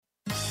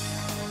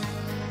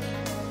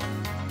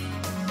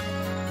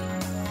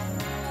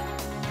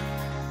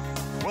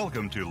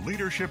Welcome to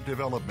Leadership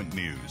Development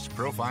News,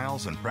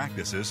 profiles and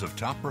practices of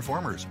top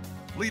performers.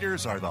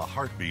 Leaders are the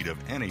heartbeat of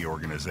any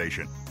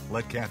organization.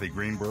 Let Kathy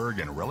Greenberg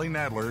and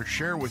Nadler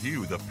share with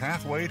you the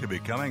pathway to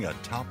becoming a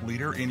top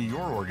leader in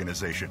your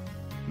organization.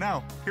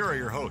 Now, here are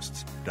your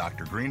hosts,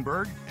 Dr.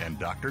 Greenberg and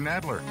Dr.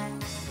 Nadler.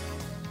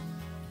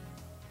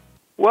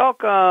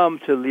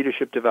 Welcome to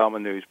Leadership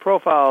Development News,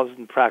 profiles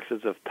and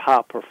practices of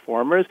top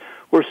performers.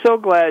 We're so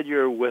glad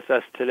you're with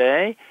us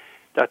today.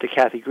 Dr.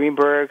 Kathy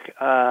Greenberg,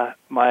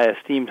 my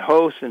esteemed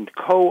host and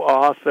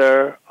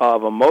co-author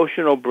of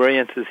Emotional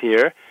Brilliance, is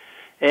here.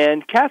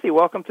 And Kathy,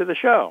 welcome to the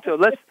show. So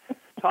let's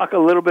talk a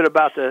little bit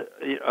about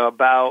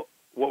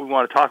what we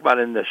want to talk about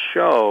in the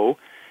show.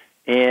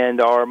 And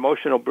our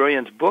Emotional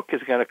Brilliance book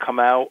is going to come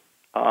out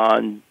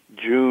on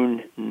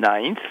June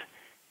 9th.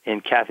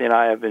 And Kathy and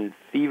I have been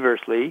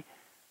feverishly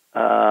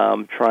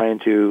trying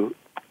to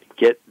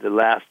get the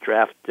last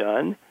draft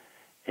done.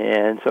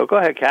 And so go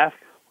ahead, Kath.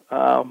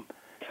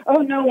 Oh,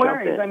 no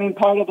worries. I mean,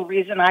 part of the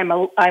reason I'm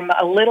a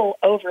little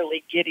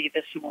overly giddy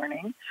this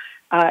morning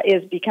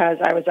is because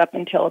I was up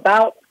until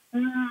about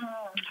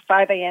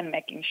 5 a.m.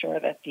 making sure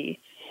that the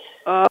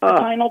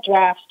final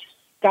draft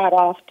got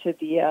off to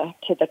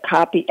the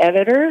copy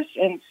editors.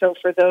 And so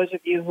for those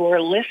of you who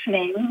are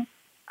listening,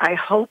 I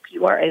hope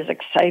you are as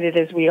excited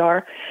as we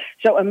are.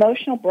 So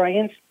Emotional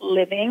Brilliance,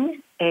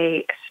 Living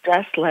a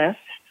Stressless,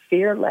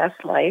 Fearless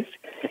Life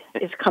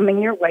is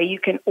coming your way. You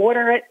can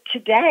order it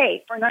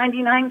today for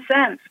 99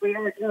 cents. We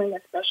are doing a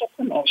special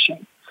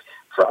promotion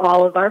for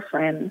all of our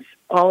friends,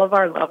 all of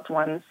our loved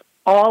ones,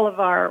 all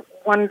of our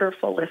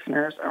wonderful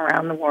listeners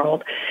around the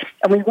world.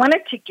 And we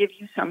wanted to give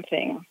you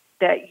something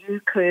that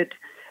you could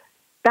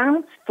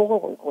bounce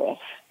forward with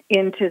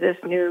into this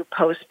new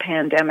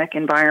post-pandemic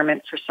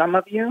environment. For some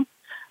of you,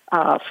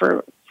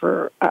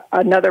 for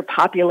another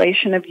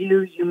population of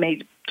you, you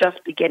may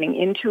just be getting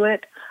into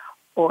it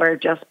or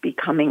just be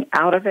coming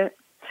out of it.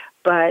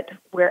 But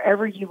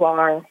wherever you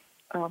are,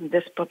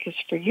 this book is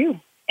for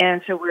you.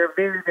 And so we're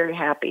very, very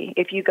happy.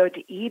 If you go to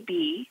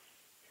EB,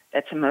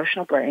 that's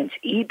Emotional Brilliance,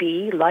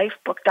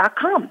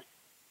 eblifebook.com.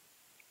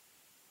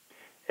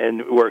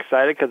 And we're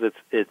excited because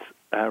it's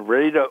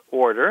ready to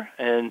order.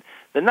 And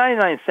the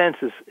 99 cents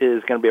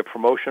is going to be a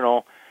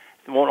promotional.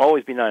 It won't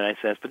always be 99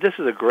 cents, but this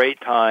is a great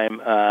time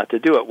to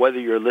do it, whether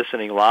you're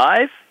listening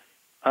live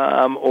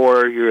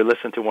or you're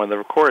listening to one of the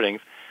recordings.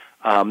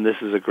 This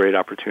is a great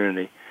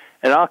opportunity.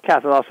 And I'll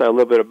say a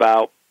little bit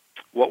about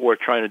what we're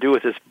trying to do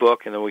with this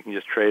book, and then we can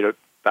just trade it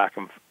back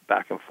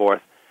and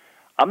forth.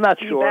 I'm not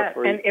sure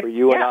for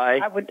you and I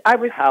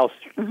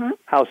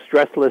how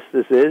stressless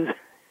this is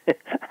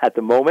at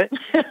the moment.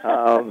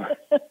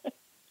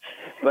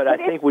 But I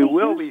think we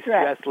will be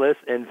stressless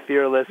and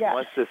fearless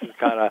once this is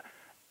kind of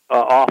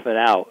off and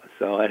out.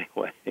 So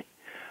anyway.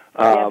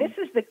 This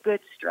is the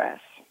good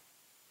stress.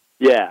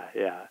 Yeah.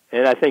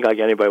 And I think like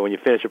anybody, when you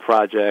finish a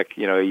project,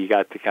 you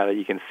got to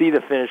you can see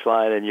the finish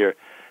line and you're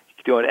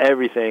doing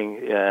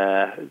everything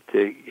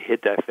to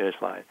hit that finish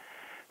line.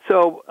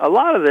 So a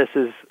lot of this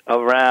is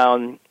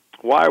around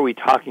why are we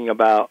talking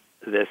about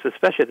this,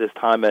 especially at this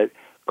time at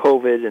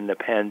COVID and the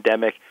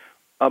pandemic.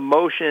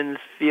 Emotions,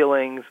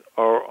 feelings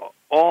are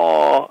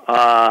all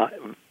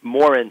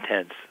more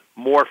intense,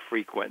 more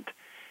frequent.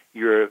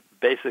 You're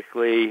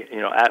basically,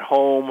 at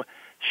home,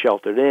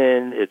 sheltered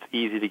in. It's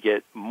easy to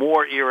get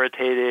more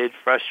irritated,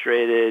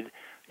 frustrated,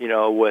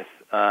 with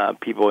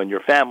people in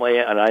your family.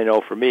 And I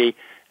know for me,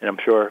 and I'm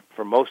sure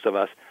for most of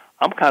us,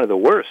 I'm kind of the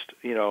worst,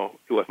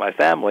 with my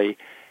family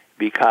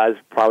because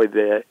probably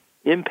the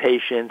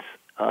impatience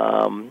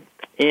and,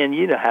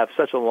 have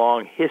such a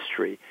long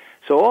history.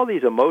 So all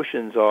these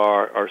emotions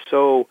are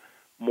so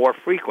more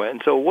frequent.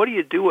 And so what do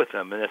you do with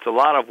them? And it's a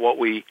lot of what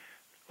we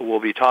will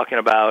be talking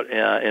about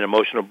in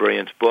Emotional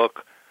Brilliance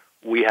book.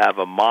 We have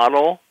a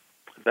model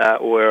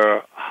that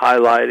we're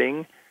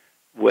highlighting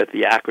with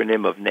the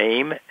acronym of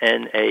NAME,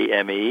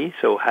 N-A-M-E.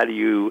 So how do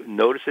you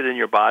notice it in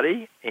your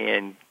body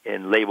and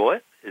label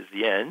it is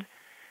the N.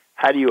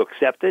 How do you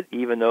accept it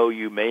even though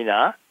you may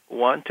not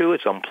want to?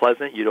 It's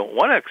unpleasant. You don't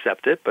want to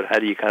accept it, but how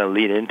do you kind of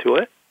lean into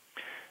it?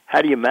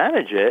 How do you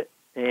manage it?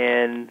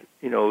 And,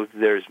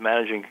 there's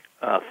managing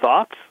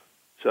thoughts.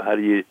 So how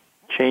do you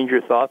change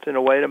your thoughts in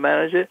a way to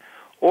manage it?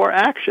 Or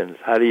actions.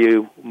 How do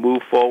you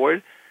move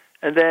forward?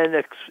 And then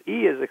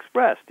E is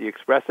express. Do you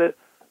express it?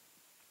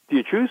 Do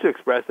you choose to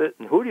express it?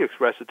 And who do you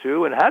express it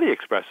to? And how do you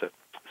express it?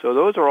 So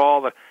those are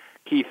all the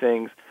key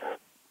things,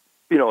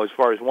 as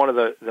far as one of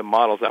the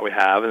models that we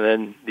have. And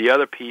then the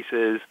other piece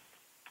is,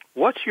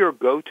 what's your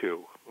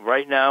go-to?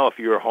 Right now, if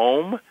you're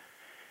home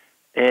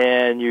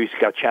and you've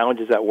got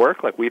challenges at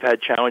work, like we've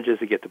had challenges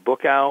to get the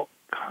book out,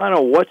 kind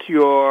of what's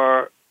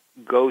your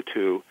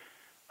go-to?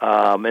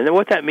 And then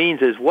what that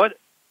means is what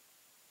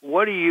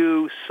do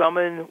you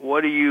summon,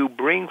 what do you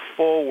bring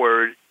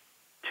forward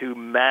to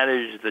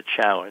manage the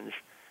challenge?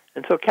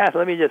 And so, Kath,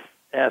 let me just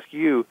ask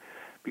you,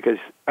 because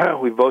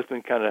we've both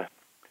been kind of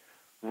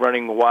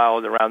running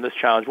wild around this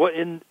challenge.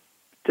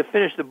 To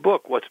finish the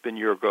book, what's been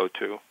your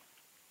go-to?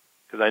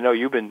 Because I know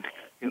you've been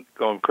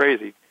going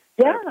crazy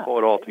Yeah. Pull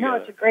it all together. No,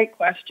 it's a great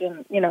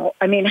question.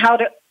 I mean, how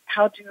do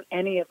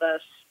any of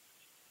us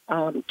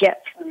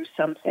get through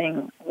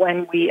something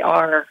when we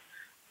are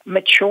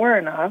mature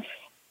enough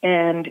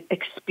and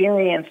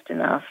experienced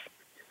enough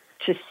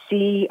to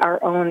see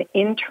our own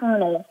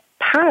internal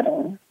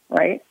pattern,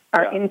 right?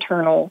 Our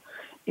internal,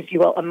 if you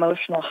will,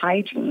 emotional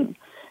hygiene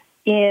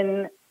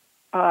in,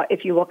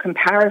 if you will,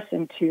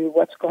 comparison to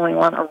what's going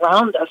on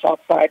around us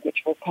outside,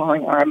 which we're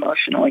calling our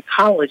emotional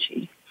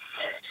ecology.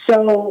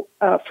 So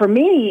for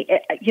me,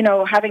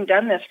 having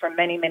done this for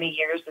many, many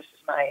years, this is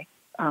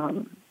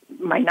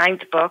my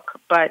ninth book,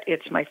 but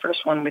it's my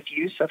first one with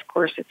you, so of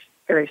course it's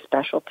very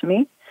special to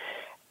me.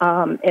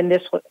 And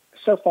this,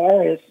 so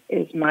far,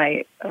 is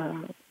my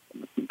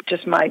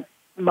just my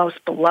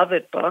most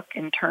beloved book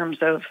in terms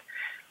of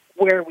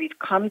where we've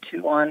come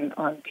to on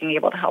being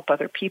able to help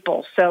other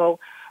people. So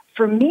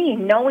for me,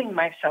 knowing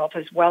myself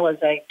as well as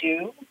I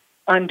do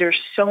under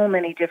so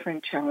many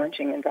different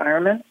challenging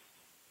environments,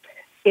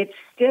 it's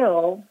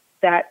still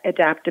that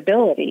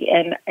adaptability.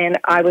 And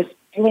I was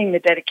doing the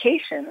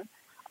dedication,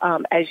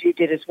 as you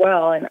did as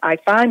well, and I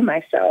find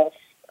myself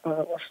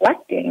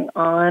reflecting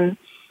on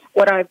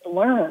what I've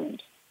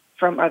learned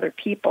from other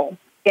people.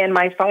 And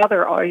my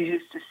father always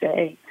used to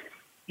say,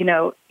 you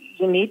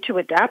need to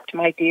adapt,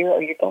 my dear,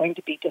 or you're going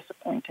to be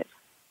disappointed.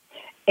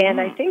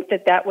 And I think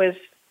that was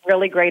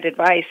really great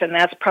advice, and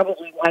that's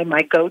probably why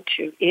my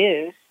go-to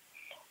is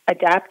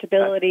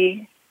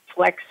adaptability,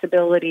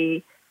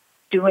 flexibility,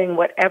 doing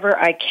whatever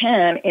I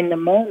can in the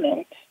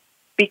moment,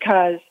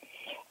 because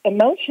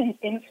emotions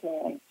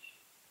influence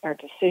our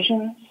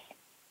decisions,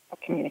 our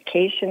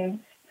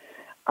communications,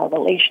 our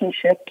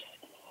relationships.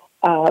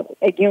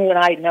 You and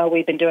I know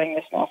we've been doing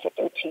this now for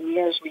 13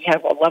 years. We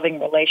have a loving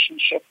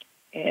relationship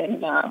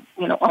in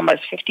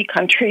almost 50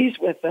 countries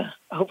with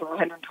over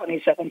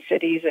 127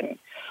 cities and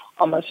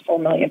almost 4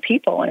 million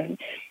people. And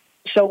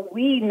so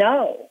we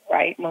know,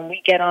 right, when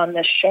we get on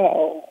this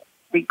show,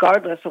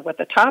 regardless of what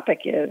the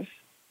topic is,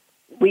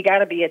 we got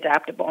to be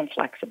adaptable and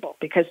flexible,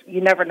 because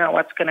you never know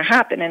what's going to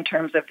happen in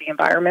terms of the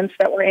environments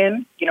that we're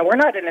in. We're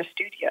not in a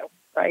studio,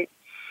 right?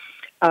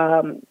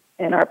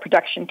 And our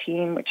production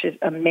team, which is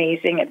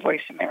amazing at Voice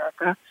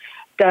America,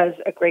 does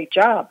a great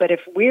job. But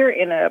if we're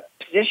in a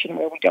position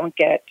where we don't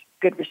get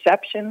good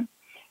reception,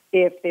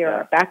 if there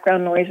are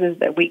background noises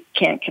that we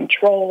can't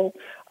control,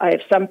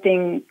 if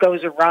something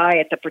goes awry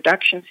at the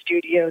production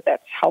studio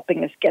that's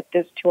helping us get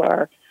this to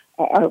our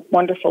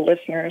wonderful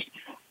listeners,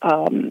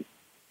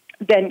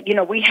 then,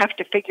 we have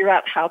to figure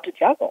out how to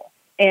juggle.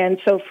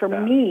 And so for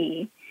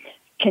me,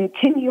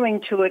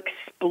 continuing to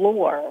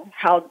explore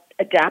how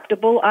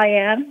adaptable I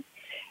am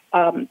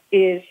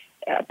is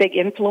a big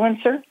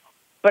influencer.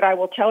 But I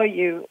will tell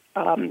you,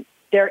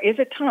 there is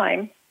a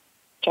time,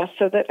 just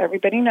so that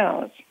everybody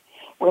knows,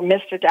 where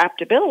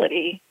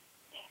misadaptability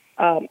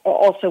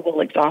also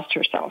will exhaust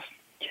herself.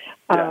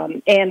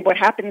 And what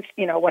happens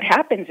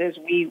is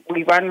we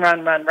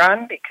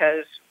run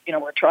because,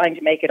 we're trying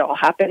to make it all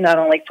happen, not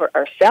only for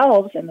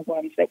ourselves and the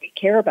ones that we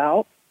care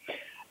about,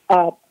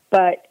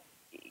 but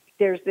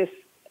there's this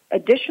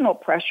additional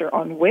pressure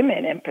on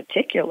women in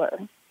particular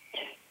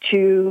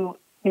to,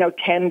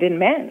 tend and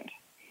mend.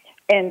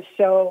 And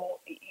so,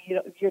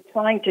 you're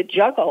trying to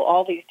juggle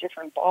all these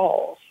different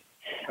balls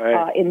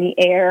in the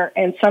air,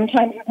 and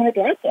sometimes you're going to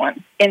drop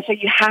one. And so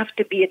you have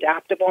to be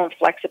adaptable and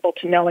flexible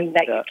to knowing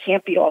that you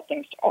can't be all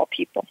things to all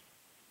people.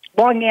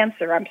 Long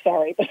answer, I'm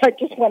sorry, but I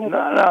just wanted to...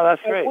 No,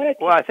 that's great.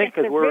 Well, I think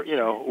because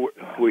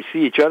we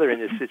see each other in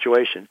this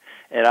situation,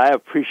 and I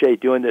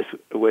appreciate doing this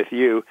with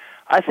you.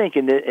 I think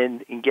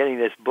in getting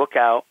this book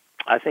out,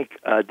 I think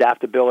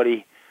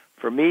adaptability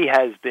for me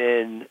has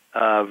been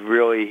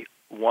really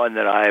one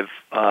that I've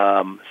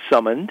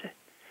summoned,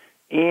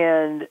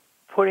 and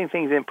putting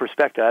things in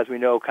perspective. As we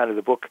know, kind of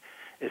the book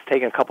is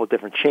taking a couple of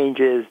different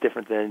changes,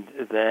 different than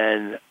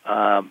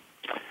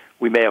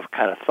we may have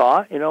kind of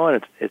thought,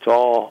 and it's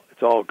all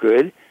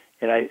good.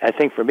 And I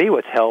think for me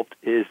what's helped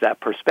is that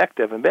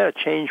perspective, and better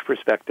change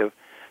perspective.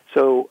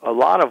 So a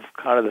lot of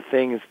kind of the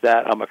things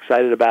that I'm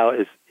excited about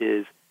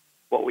is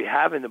what we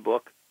have in the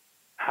book.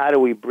 How do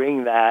we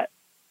bring that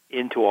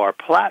into our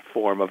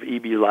platform of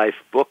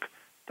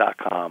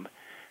eblifebook.com?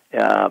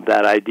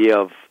 That idea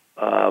of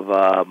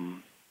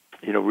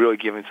really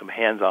giving some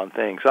hands-on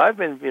things. So I've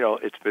been,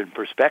 it's been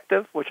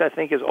perspective, which I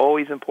think is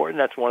always important.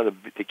 That's one of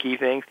the key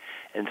things.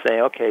 And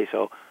saying, okay,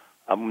 so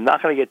I'm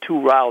not going to get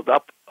too riled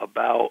up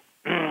about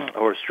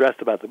or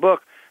stressed about the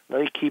book.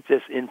 Let me keep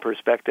this in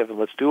perspective, and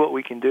let's do what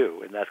we can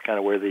do. And that's kind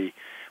of where the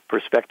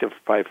perspective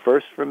probably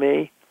first for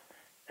me.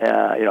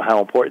 How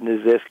important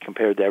is this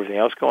compared to everything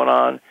else going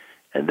on?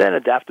 And then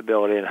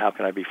adaptability, and how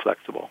can I be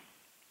flexible?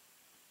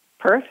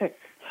 Perfect.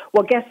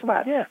 Well, guess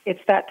what? Yeah. It's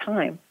that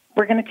time.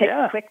 We're going to take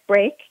a quick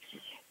break.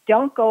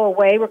 Don't go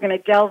away. We're going to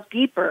delve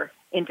deeper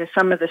into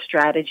some of the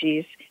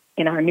strategies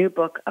in our new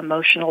book,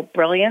 Emotional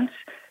Brilliance.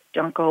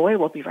 Don't go away.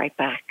 We'll be right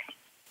back.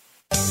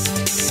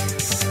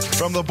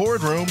 From the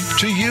boardroom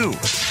to you,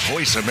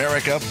 Voice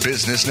America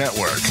Business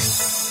Network.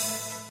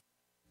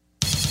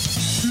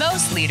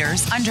 Most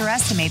leaders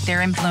underestimate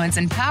their influence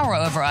and power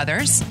over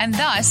others and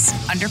thus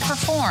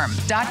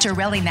underperform. Dr.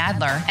 Relly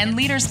Nadler and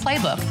Leaders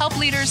Playbook help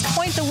leaders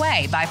point the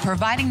way by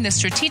providing the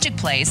strategic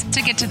plays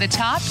to get to the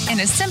top in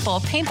a simple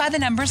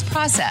paint-by-the-numbers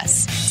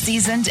process.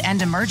 Seasoned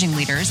and emerging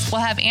leaders will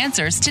have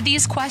answers to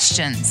these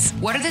questions.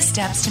 What are the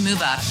steps to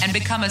move up and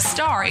become a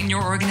star in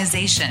your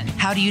organization?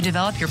 How do you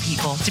develop your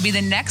people to be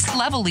the next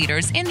level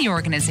leaders in the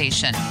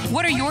organization?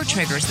 What are your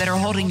triggers that are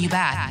holding you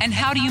back, and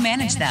how do you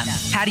manage them?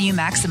 How do you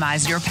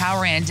maximize your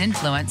power and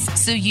influence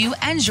so you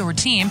and your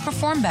team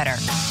perform better?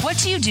 What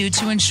do you do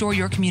to ensure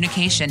your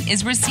communication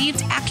is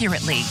received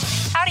accurately?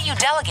 How do you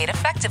delegate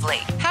effectively?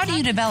 How do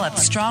you develop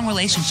strong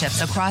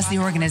relationships across the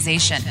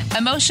organization?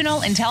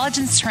 Emotional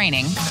intelligence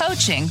training,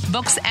 coaching,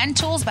 books, and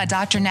tools by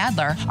Dr.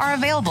 Nadler are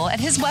available at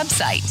his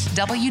website,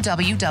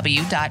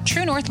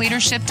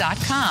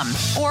 www.truenorthleadership.com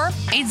or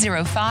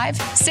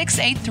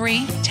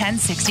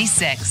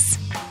 805-683-1066.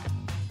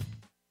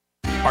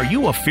 Are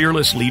you a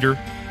fearless leader?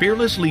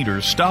 Fearless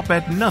leaders stop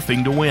at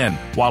nothing to win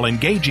while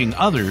engaging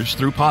others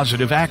through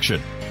positive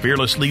action.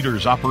 Fearless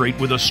leaders operate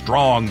with a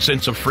strong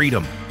sense of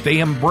freedom. They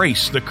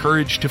embrace the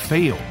courage to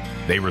fail.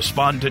 They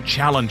respond to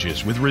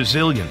challenges with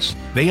resilience.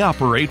 They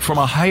operate from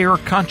a higher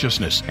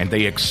consciousness, and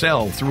they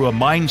excel through a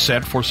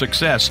mindset for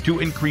success to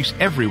increase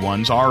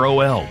everyone's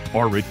ROL,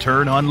 or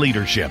return on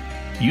leadership.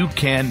 You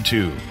can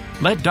too.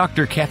 Let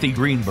Dr. Kathy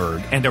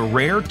Greenberg and a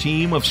rare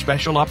team of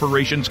special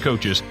operations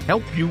coaches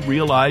help you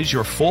realize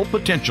your full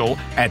potential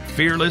at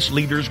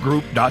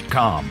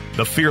fearlessleadersgroup.com.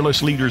 The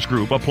Fearless Leaders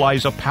Group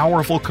applies a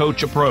powerful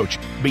coach approach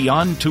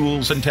beyond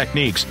tools and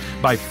techniques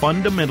by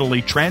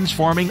fundamentally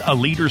transforming a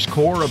leader's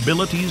core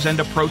abilities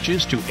and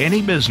approaches to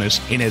any business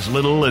in as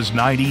little as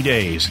 90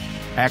 days.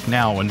 Act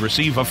now and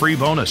receive a free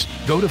bonus.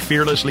 Go to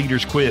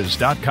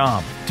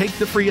fearlessleadersquiz.com. Take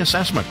the free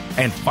assessment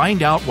and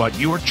find out what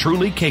you're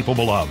truly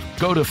capable of.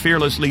 Go to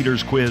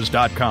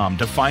fearlessleadersquiz.com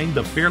to find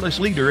the fearless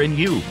leader in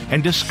you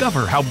and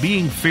discover how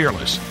being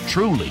fearless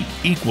truly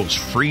equals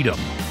freedom.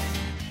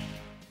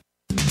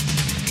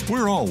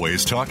 We're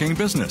always talking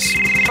business.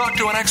 Talk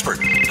to an expert.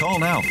 Call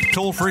now,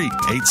 toll free,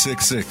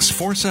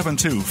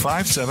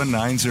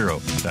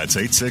 866-472-5790. That's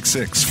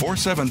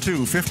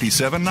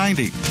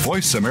 866-472-5790.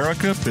 Voice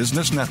America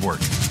Business Network.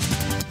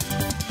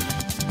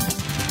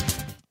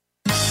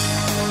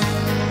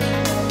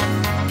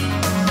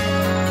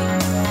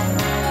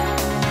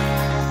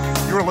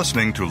 You're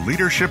listening to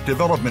Leadership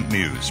Development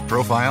News,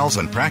 profiles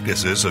and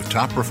practices of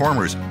top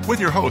performers with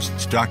your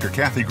hosts, Dr.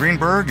 Kathy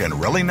Greenberg and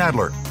Relly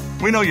Nadler.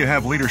 We know you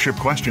have leadership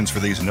questions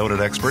for these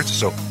noted experts,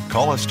 so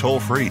call us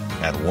toll-free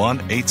at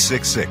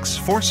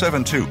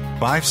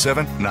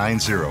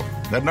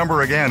 1-866-472-5790. That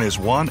number again is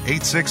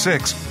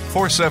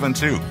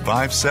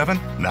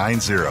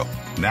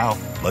 1-866-472-5790. Now,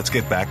 let's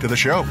get back to the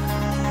show.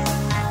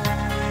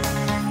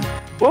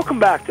 Welcome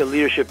back to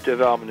Leadership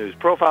Development News,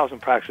 profiles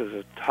and practices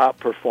of top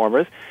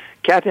performers.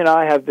 Kathy and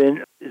I have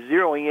been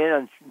zeroing in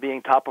on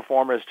being top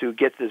performers to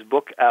get this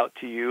book out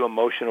to you,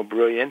 Emotional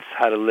Brilliance,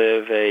 How to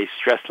Live a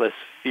Stressless,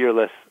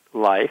 Fearless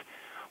Life.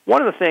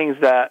 One of the things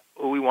that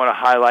we want to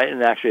highlight,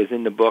 and actually is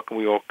in the book, and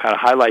we will kind of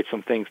highlight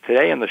some things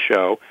today in the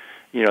show,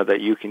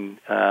 that you can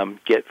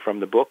get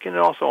from the book, and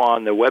also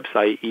on the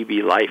website,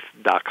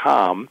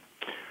 eblife.com.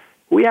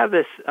 We have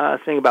this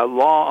thing about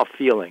law of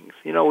feelings.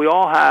 We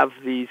all have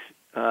these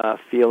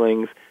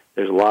feelings.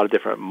 There's a lot of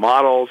different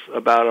models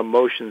about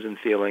emotions and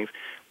feelings.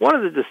 One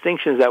of the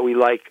distinctions that we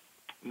like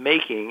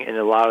making, and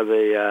a lot of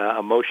the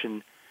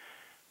emotion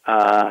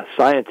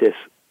scientists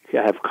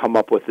have come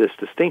up with this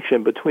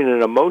distinction between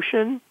an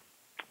emotion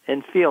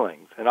and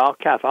feelings. And I'll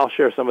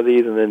share some of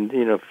these and then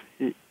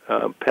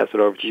pass it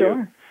over to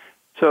you.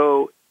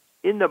 So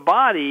in the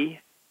body,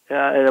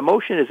 an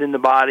emotion is in the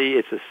body.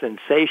 It's a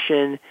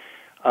sensation.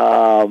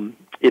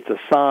 It's a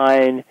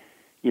sign.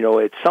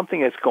 It's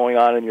something that's going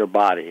on in your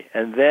body.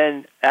 And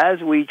then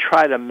as we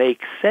try to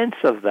make sense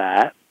of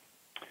that,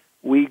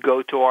 we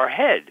go to our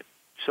head.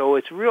 So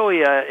it's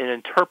really an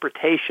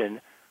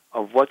interpretation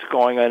of what's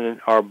going on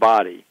in our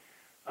body.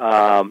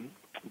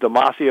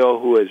 Damasio,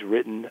 who has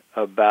written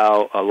a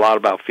lot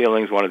about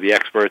feelings, one of the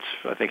experts,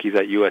 I think he's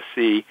at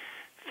USC,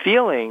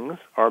 feelings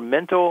are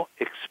mental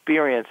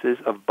experiences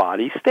of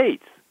body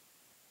states.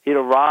 It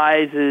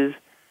arises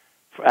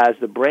as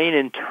the brain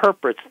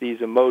interprets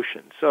these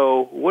emotions.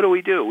 So what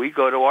do? We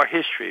go to our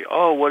history.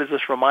 Oh, what does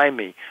this remind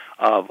me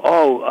of?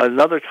 Oh,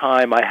 another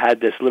time I had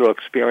this little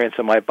experience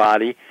in my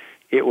body.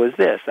 It was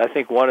this. I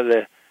think one of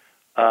the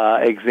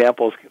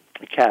examples,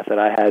 Kath, that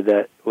I had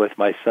that with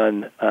my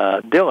son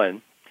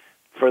Dylan,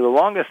 for the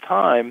longest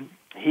time,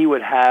 he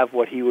would have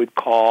what he would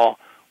call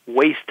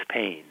waist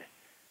pain.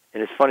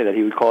 And it's funny that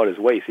he would call it his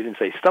waist. He didn't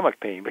say stomach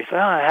pain, but he said,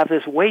 I have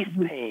this waist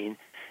pain.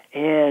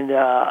 And,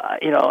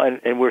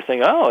 and we're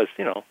thinking, is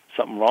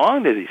something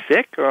wrong? Is he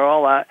sick or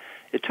all that?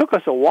 It took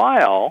us a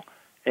while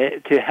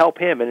to help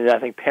him. And I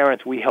think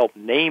parents, we help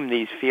name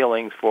these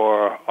feelings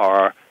for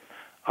our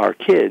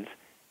kids,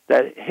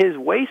 that his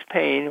waist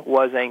pain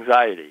was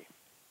anxiety.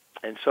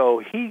 And so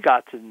he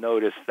got to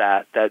notice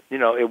that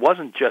it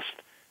wasn't just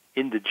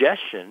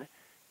indigestion.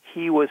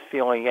 he was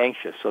feeling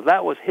anxious. So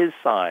that was his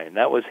sign.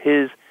 That was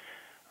his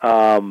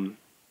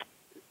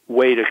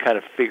way to kind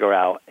of figure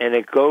out. And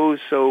it goes,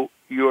 so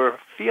your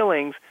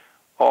feelings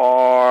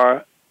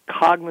are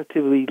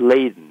cognitively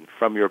laden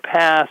from your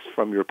past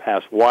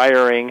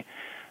wiring.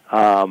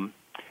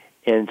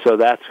 And so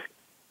that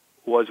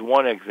was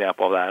one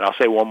example of that. And I'll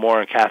say one more,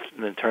 and Kath,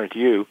 and then turn to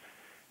you.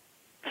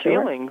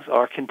 Sure. Feelings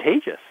are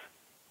contagious.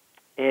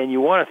 And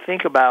you want to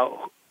think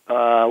about,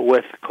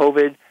 with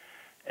COVID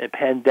and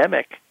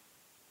pandemic,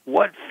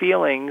 what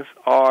feelings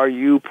are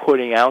you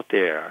putting out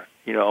there?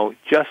 You know,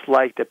 just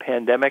like the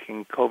pandemic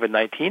and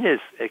COVID-19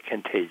 is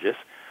contagious,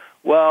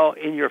 well,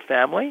 in your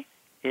family,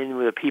 in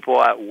the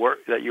people at work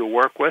that you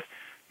work with,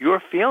 your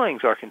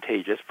feelings are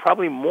contagious,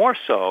 probably more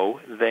so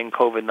than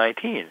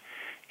COVID-19.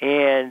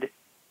 And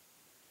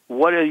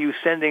what are you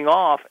sending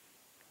off,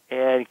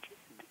 and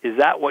is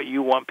that what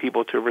you want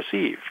people to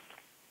receive?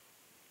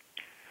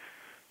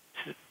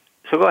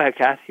 So go ahead,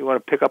 Kath. You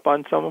want to pick up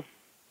on some?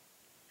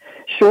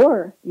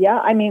 Sure. Yeah.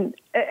 I mean,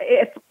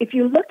 if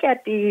you look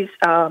at these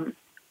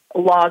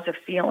laws of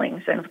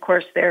feelings, and of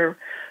course they're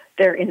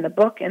in the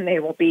book, and they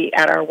will be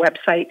at our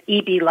website,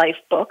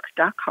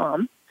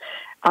 eblifebook.com.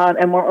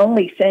 And we're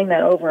only saying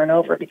that over and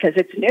over because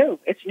it's new.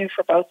 It's new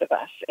for both of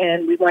us,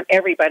 and we want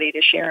everybody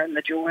to share in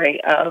the joy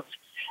of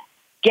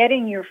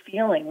getting your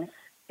feelings,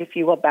 if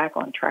you will, back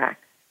on track.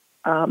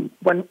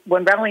 When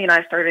Relly and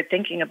I started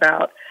thinking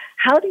about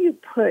how do you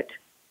put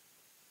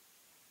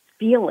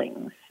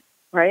feelings,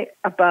 right,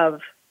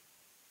 above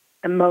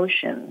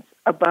emotions,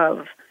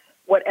 above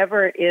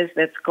whatever it is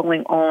that's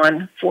going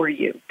on for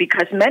you.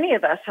 Because many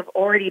of us have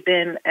already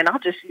been, and I'll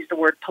just use the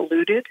word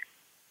polluted,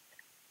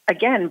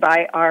 again,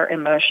 by our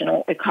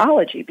emotional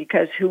ecology.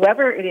 Because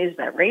whoever it is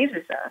that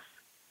raises us,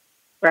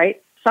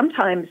 right,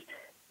 sometimes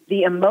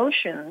the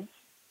emotions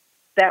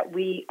that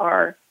we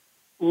are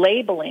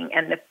labeling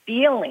and the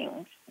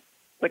feelings,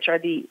 which are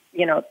the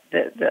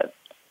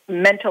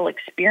mental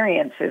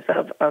experiences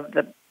of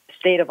the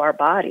state of our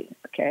body,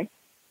 okay?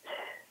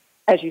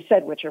 As you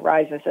said, which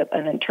arises of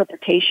an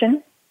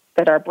interpretation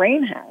that our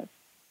brain has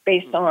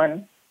based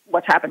on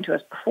what's happened to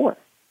us before.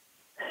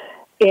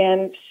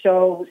 And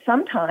so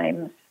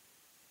sometimes,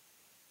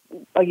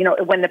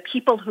 when the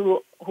people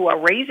who are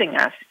raising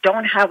us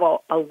don't have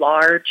a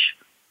large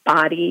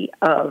body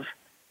of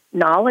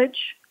knowledge,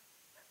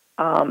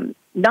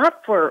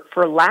 not for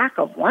lack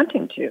of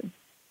wanting to,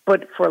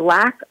 but for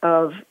lack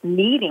of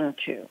needing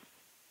to.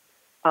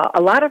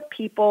 A lot of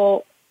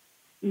people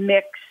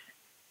mix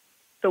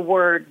the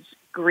words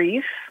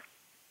grief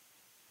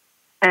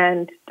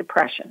and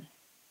depression.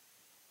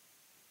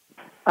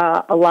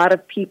 A lot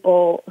of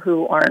people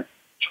who aren't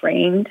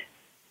trained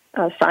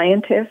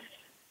scientists,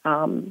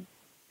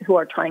 who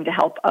are trying to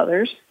help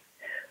others,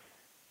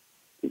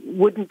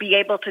 wouldn't be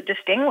able to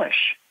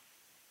distinguish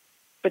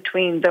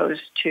between those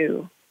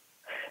two.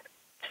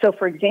 So,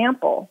 for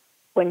example,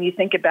 when you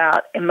think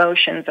about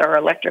emotions or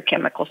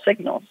electrochemical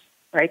signals,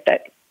 right,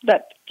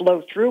 that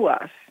flow through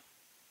us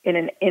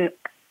in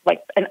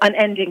like an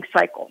unending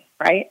cycle,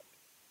 right?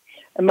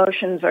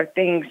 Emotions are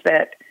things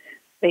that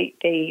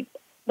they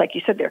like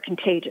you said, they're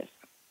contagious.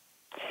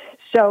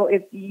 So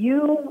if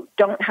you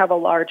don't have a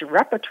large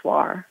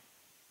repertoire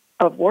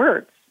of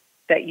words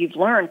that you've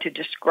learned to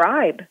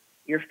describe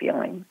your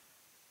feelings,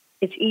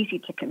 it's easy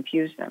to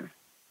confuse them.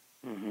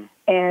 Mm-hmm.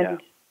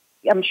 And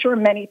I'm sure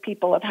many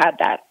people have had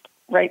that,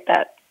 right,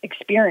 that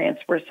experience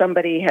where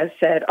somebody has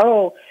said,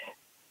 oh,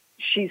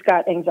 she's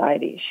got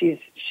anxiety. She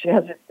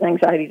has an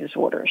anxiety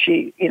disorder.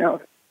 She,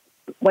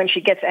 when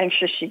she gets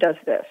anxious, she does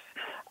this.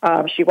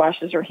 She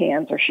washes her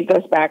hands, or she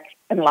goes back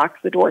and locks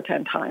the door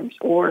 10 times,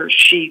 or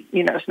she,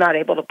 is not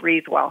able to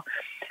breathe well.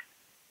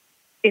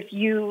 If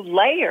you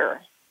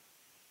layer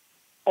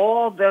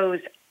all those,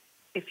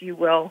 if you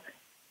will,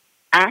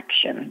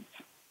 actions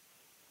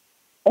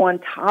on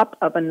top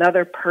of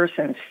another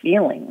person's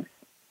feelings,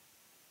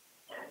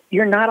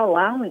 you're not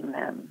allowing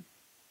them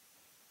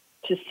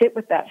to sit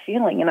with that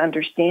feeling and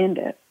understand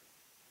it.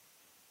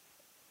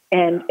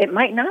 And it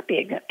might not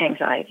be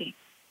anxiety.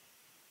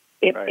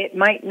 It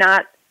might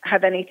not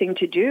have anything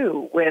to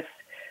do with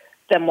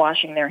them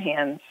washing their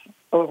hands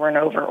over and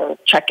over, or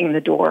checking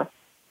the door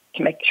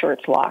to make sure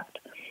it's locked,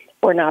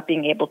 or not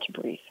being able to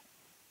breathe.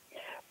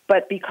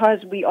 But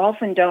because we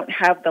often don't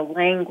have the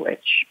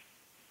language,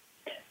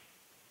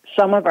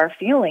 some of our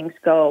feelings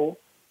go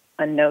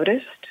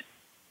unnoticed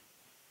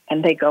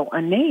and they go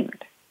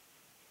unnamed.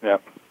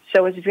 Yep.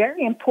 So it's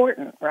very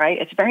important, right?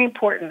 It's very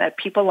important that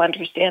people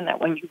understand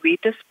that when you read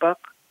this book,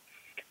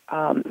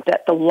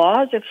 that the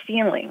laws of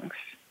feelings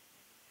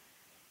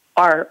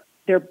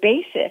they're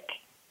basic.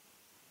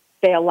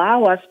 They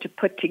allow us to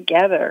put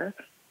together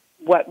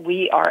what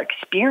we are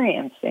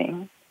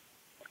experiencing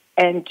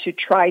and to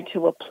try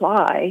to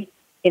apply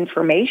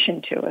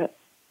information to it.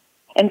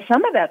 And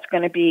some of that's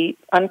going to be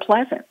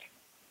unpleasant,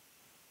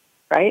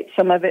 right?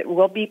 Some of it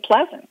will be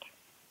pleasant.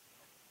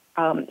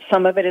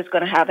 Some of it is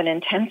going to have an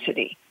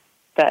intensity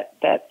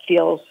that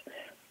feels,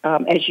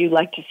 as you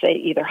like to say,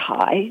 either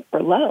high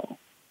or low.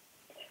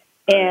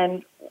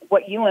 And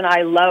what you and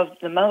I love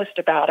the most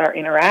about our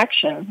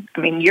interaction, I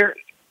mean, you're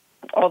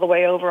all the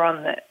way over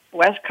on the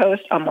West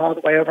Coast, I'm all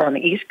the way over on the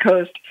East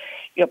Coast.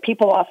 You know,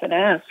 people often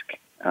ask,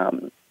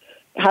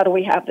 how do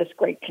we have this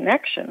great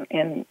connection?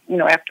 And, you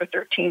know, after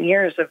 13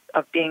 years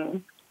of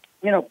being,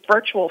 you know,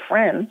 virtual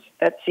friends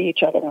that see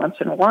each other once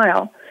in a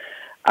while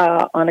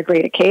on a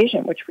great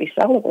occasion, which we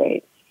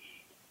celebrate,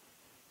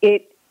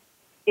 it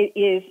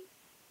is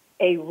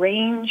a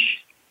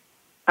range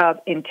of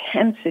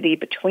intensity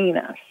between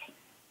us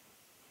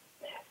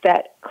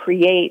that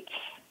creates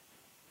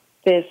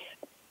this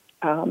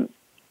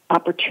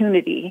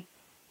opportunity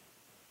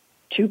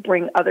to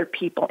bring other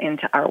people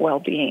into our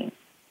well-being.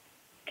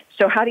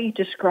 So how do you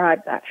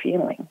describe that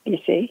feeling, you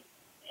see?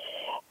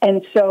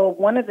 And so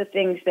one of the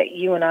things that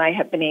you and I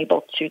have been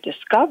able to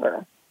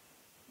discover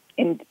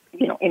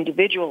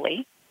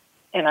individually,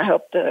 and I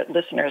hope the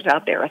listeners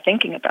out there are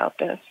thinking about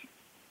this,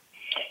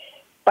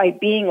 by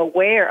being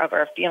aware of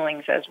our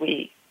feelings as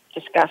we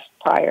discussed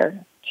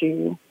prior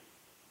to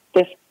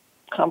this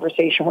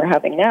conversation we're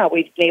having now,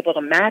 we've been able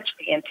to match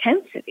the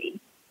intensity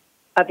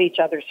of each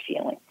other's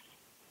feelings.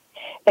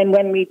 And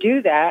when we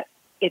do that,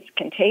 it's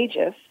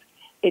contagious.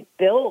 It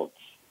builds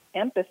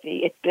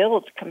empathy. It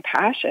builds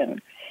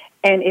compassion.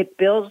 And it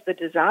builds the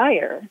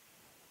desire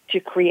to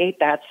create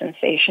that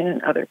sensation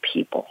in other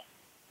people.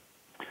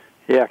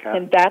 Yeah, Kathy.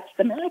 And that's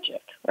the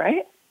magic,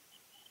 right?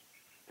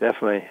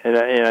 Definitely.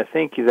 And I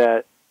think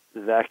that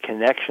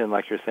connection,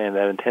 like you're saying,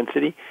 that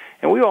intensity,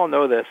 and we all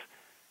know this,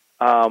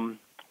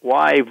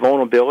 why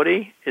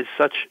vulnerability is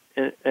such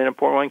an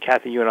important one.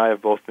 Kathy, you and I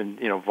have both been,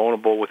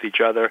 vulnerable with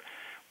each other.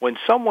 When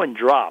someone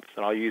drops,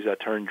 and I'll use that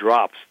term,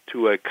 drops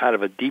to a kind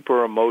of a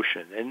deeper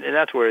emotion, and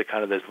that's where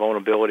kind of this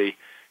vulnerability,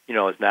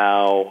 is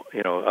now,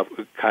 a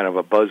kind of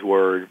a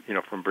buzzword,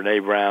 from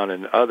Brene Brown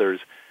and others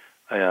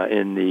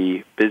in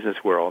the business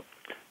world.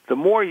 The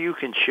more you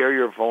can share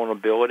your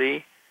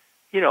vulnerability,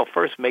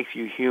 first makes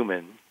you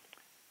human.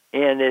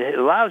 And it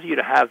allows you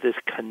to have this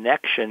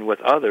connection with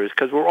others,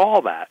 because we're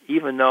all that,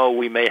 even though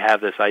we may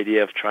have this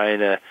idea of trying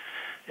to,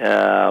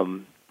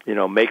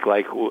 make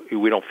like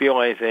we don't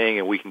feel anything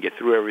and we can get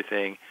through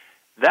everything.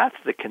 That's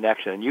the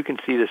connection. And you can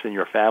see this in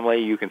your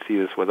family. You can see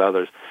this with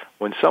others.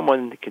 When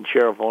someone can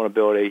share a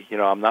vulnerability,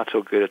 I'm not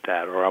so good at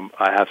that, or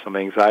I have some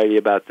anxiety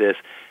about this,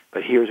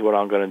 but here's what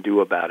I'm going to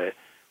do about it.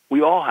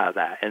 We all have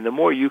that. And the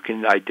more you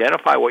can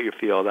identify what you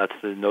feel, that's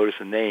the notice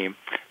and name,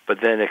 but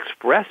then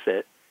express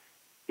it,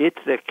 it's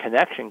the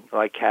connection,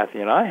 like Kathy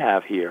and I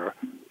have here,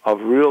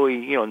 of really,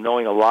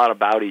 knowing a lot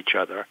about each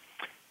other.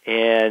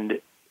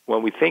 And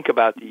when we think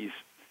about these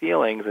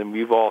feelings, and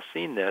we've all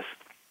seen this,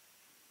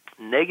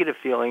 negative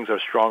feelings are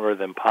stronger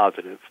than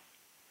positive.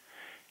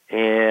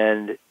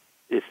 And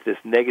it's this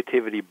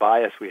negativity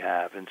bias we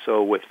have. And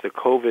so with the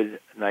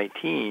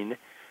COVID-19,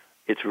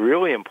 it's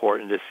really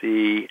important to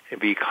see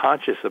and be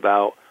conscious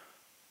about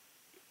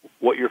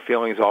what your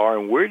feelings are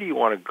and where do you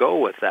want to go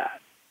with that.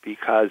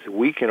 Because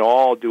we can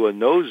all do a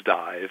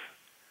nosedive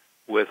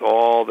with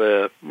all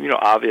the,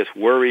 obvious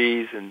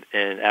worries and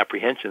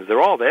apprehensions.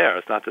 They're all there.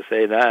 It's not to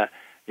say that,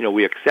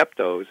 we accept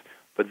those.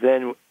 But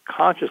then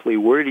consciously,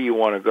 where do you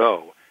want to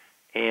go?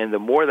 And the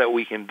more that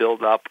we can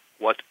build up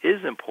what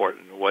is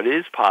important, what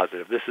is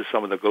positive, this is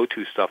some of the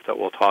go-to stuff that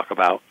we'll talk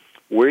about.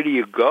 Where do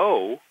you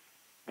go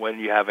when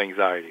you have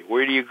anxiety?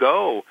 Where do you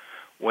go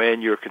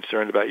when you're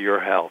concerned about your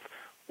health?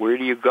 Where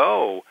do you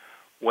go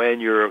when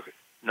you're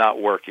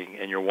not working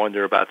and you're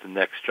wondering about the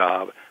next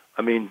job?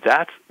 I mean,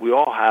 we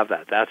all have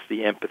that. That's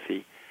the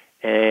empathy.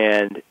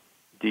 And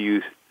do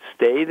you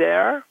stay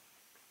there?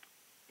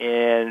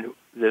 And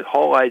the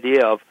whole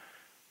idea of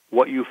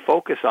what you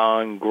focus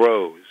on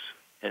grows.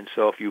 And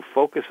so if you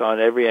focus on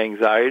every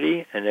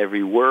anxiety and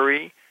every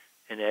worry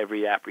and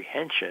every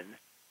apprehension,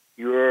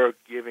 you're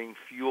giving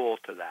fuel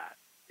to that.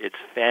 It's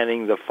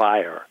fanning the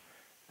fire.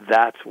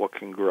 That's what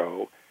can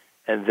grow.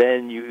 And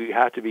then you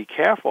have to be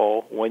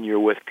careful when you're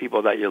with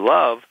people that you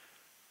love.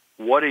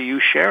 What are you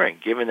sharing,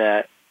 given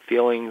that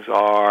feelings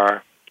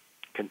are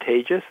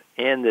contagious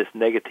and this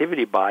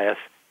negativity bias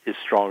is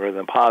stronger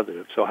than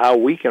positive? So how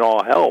we can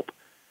all help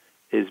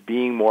is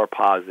being more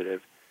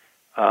positive.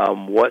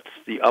 What's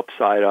the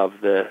upside of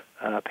the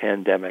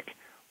pandemic?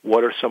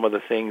 What are some of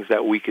the things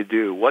that we could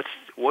do? What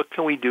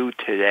can we do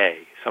today?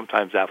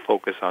 Sometimes that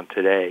focus on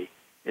today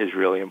is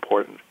really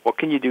important. What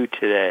can you do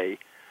today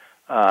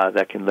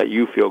that can let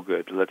you feel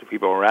good, let the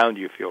people around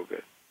you feel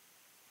good?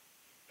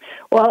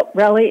 Well,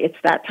 Relly, it's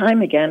that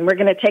time again. We're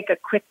going to take a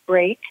quick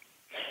break.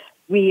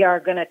 We are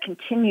going to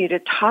continue to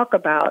talk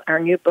about our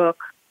new book,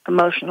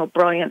 Emotional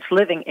Brilliance,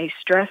 Living a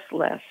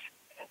Stressless,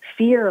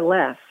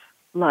 Fearless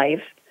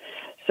Life.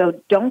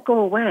 So don't go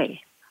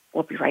away.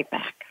 We'll be right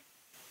back.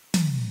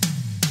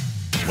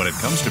 When it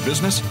comes to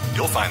business,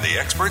 you'll find the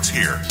experts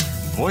here.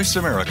 Voice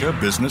America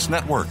Business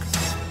Network.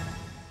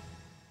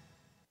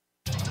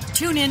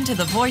 tune in to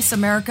the Voice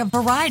America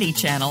Variety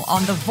channel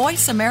on the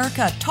Voice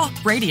America Talk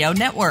Radio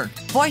Network.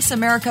 Voice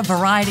America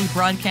Variety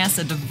broadcasts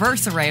a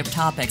diverse array of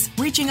topics,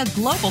 reaching a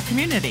global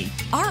community.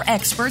 Our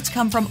experts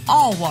come from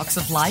all walks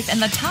of life,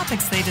 and the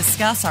topics they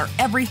discuss are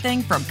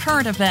everything from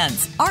current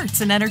events,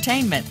 arts and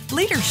entertainment,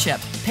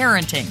 leadership,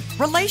 parenting,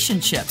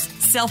 relationships,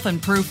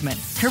 self-improvement,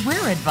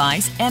 career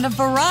advice, and a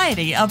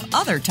variety of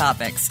other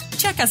topics.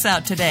 Check us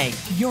out today.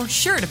 You're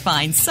sure to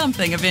find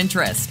something of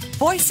interest.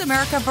 Voice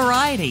America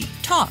Variety.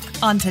 Talk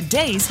on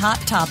today's hot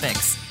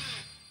topics.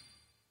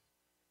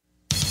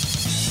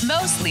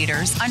 Most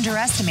leaders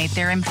underestimate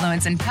their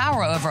influence and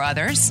power over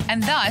others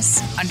and thus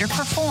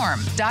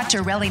underperform.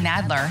 Dr. Relly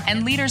Nadler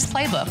and Leaders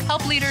Playbook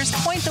help leaders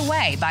point the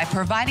way by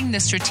providing the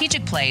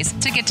strategic plays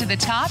to get to the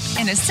top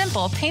in a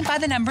simple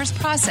paint-by-the-numbers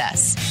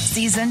process.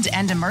 Seasoned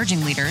and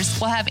emerging leaders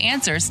will have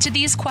answers to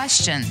these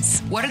questions.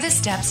 What are the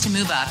steps to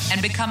move up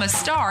and become a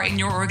star in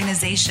your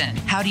organization?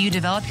 How do you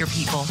develop your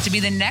people to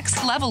be the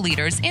next level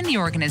leaders in the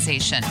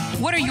organization?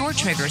 What are your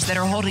triggers that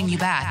are holding you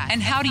back,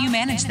 and how do you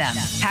manage them?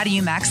 How do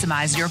you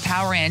maximize your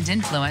power and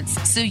influence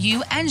so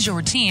you and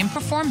your team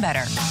perform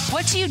better?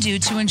 What do you do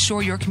to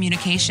ensure your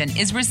communication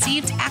is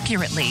received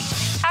accurately?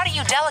 How do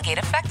you delegate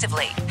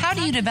effectively? How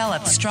do you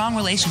develop strong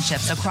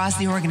relationships across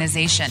the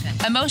organization?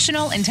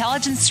 Emotional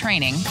intelligence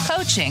training,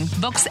 coaching,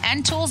 books,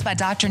 and tools by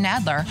Dr.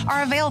 Nadler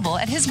are available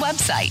at his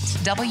website,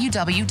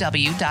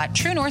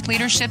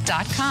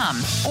 www.truenorthleadership.com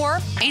or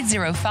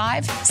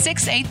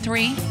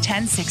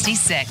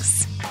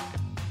 805-683-1066.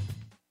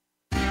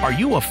 Are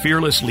you a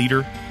fearless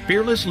leader?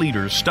 Fearless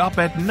leaders stop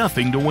at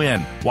nothing to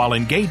win while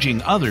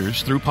engaging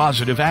others through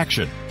positive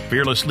action.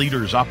 Fearless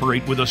leaders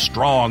operate with a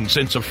strong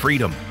sense of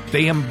freedom.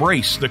 They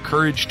embrace the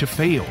courage to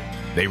fail.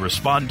 They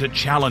respond to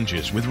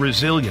challenges with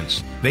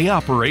resilience. They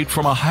operate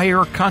from a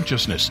higher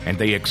consciousness, and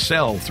they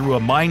excel through a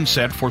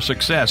mindset for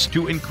success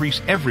to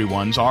increase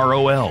everyone's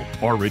ROL,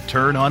 or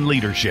return on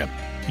leadership.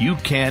 You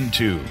can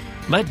too.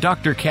 Let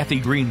Dr. Kathy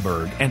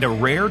Greenberg and a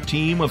rare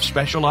team of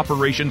special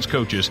operations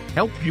coaches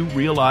help you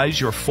realize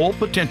your full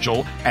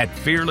potential at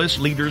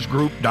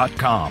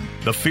fearlessleadersgroup.com.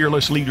 The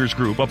Fearless Leaders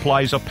Group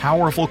applies a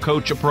powerful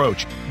coach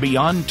approach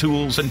beyond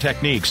tools and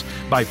techniques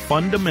by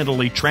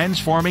fundamentally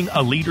transforming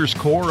a leader's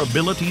core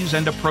abilities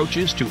and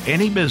approaches to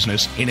any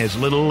business in as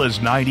little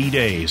as 90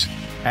 days.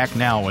 Act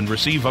now and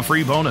receive a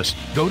free bonus.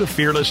 Go to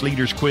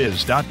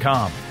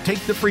fearlessleadersquiz.com. Take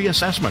the free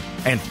assessment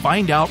and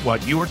find out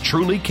what you're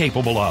truly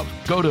capable of.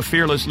 Go to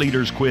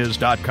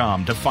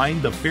fearlessleadersquiz.com to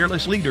find the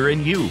fearless leader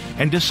in you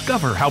and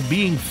discover how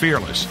being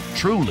fearless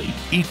truly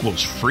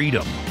equals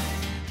freedom.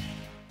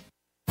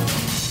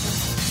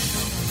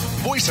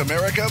 Voice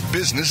America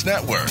Business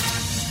Network,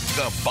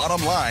 the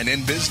bottom line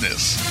in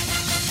business.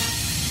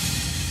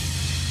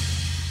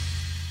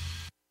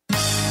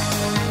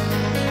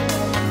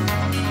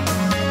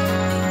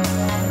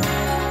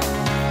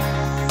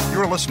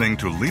 You're listening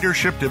to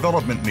Leadership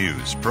Development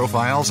News,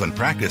 profiles and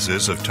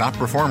practices of top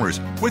performers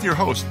with your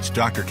hosts,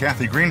 Dr.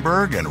 Kathy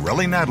Greenberg and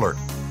Relly Nadler.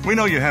 We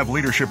know you have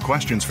leadership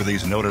questions for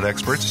these noted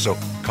experts, so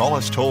call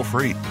us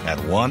toll-free at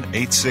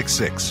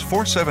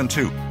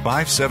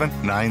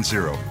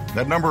 1-866-472-5790.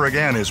 That number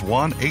again is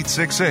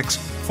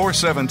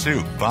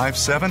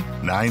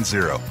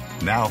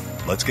 1-866-472-5790. Now,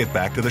 let's get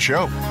back to the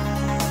show.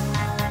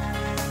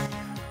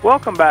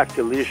 Welcome back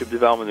to Leadership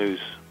Development News,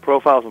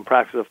 profiles and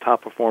practices of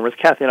top performers.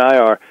 Kathy and I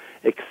are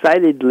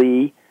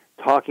excitedly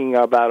talking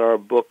about our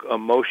book,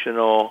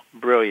 Emotional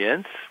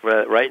Brilliance.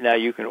 Right now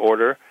you can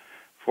order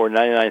for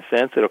 99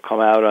 cents. It'll come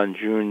out on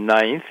June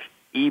 9th,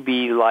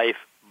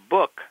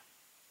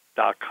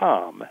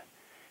 eblifebook.com.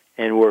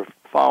 And we're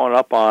following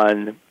up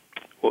on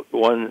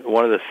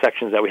one of the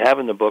sections that we have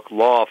in the book,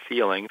 Law of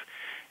Feelings.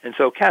 And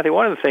so, Kathy,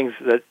 one of the things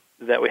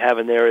that we have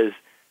in there is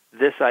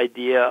this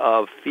idea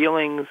of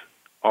feelings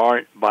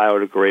aren't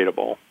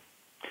biodegradable.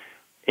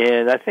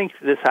 And I think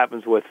this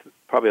happens with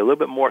probably a little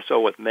bit more so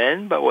with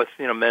men, but with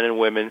men and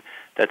women,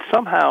 that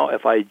somehow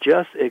if I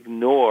just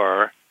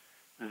ignore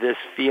this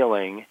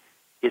feeling,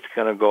 it's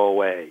going to go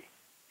away.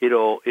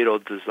 It'll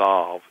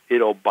dissolve.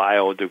 It'll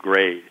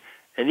biodegrade.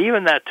 And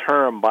even that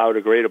term,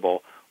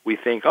 biodegradable, we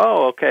think,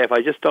 oh, okay, if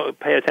I just don't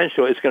pay attention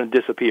to it, it's going to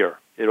disappear.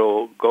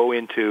 It'll go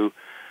into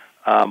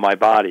my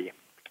body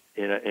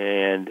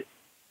and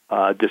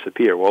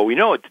disappear. Well, we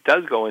know it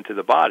does go into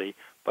the body,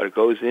 but it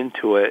goes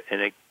into it,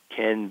 and it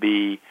can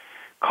be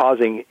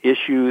causing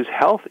issues,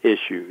 health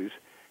issues.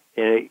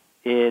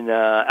 In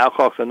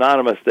Alcoholics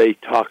Anonymous, they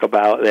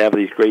have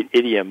these great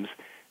idioms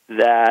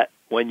that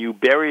when you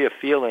bury a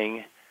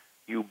feeling,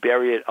 you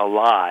bury it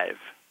alive,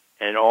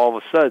 and all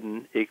of a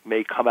sudden it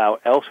may come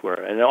out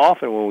elsewhere. And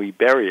often when we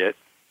bury it,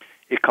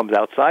 it comes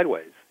out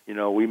sideways.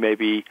 We may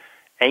be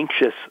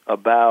anxious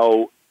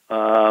about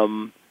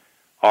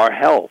our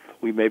health.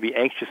 We may be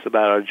anxious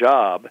about our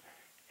job,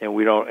 and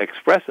we don't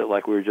express it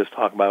like we were just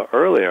talking about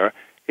earlier.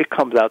 It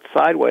comes out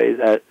sideways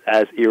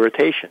as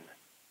irritation,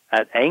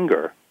 at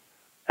anger,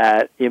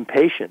 at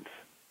impatience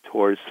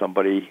towards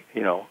somebody,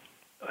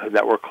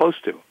 that we're close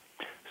to.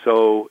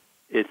 So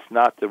it's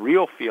not the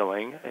real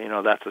feeling,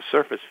 that's a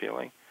surface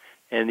feeling.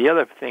 And the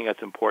other thing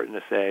that's important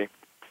to say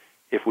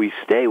if we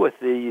stay with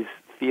these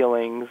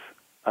feelings,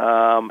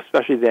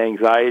 especially the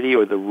anxiety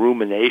or the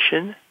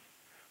rumination,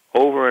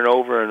 over and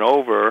over and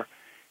over,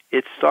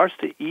 it starts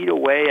to eat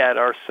away at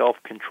our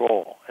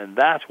self-control. And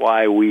that's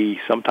why we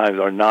sometimes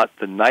are not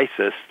the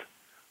nicest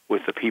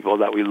with the people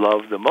that we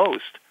love the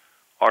most.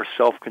 Our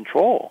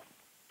self-control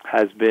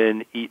has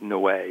been eaten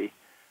away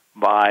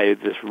by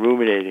this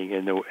ruminating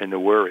and the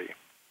worry.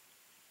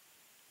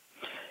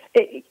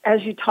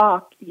 As you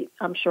talk,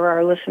 I'm sure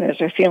our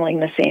listeners are feeling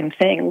the same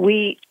thing.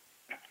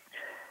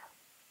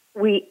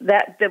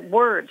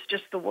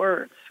 Just the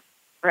words,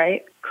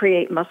 right,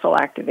 create muscle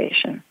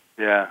activation.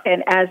 Yeah.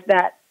 And as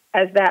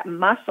that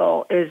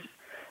muscle is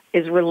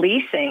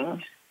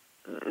releasing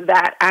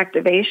that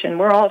activation,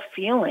 we're all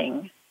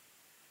feeling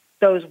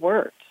those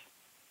words.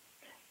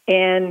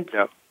 And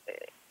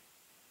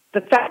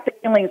the fact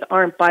that feelings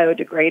aren't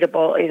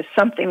biodegradable is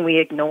something we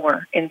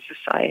ignore in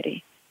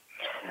society.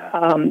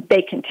 Yeah.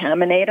 They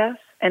contaminate us,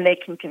 and they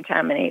can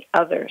contaminate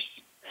others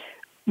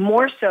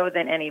more so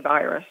than any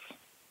virus,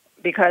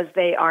 because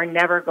they are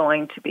never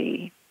going to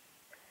be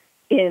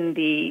in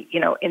the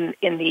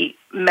in the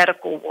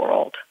medical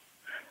world.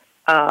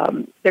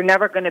 They're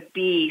never going to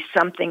be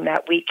something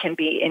that we can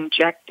be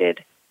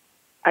injected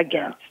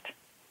against.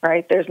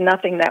 Right? There's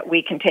nothing that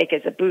we can take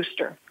as a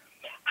booster.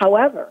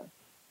 However,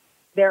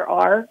 there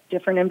are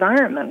different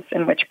environments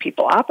in which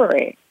people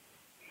operate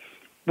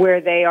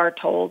where they are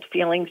told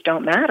feelings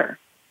don't matter.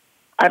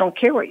 I don't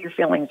care what your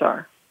feelings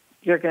are.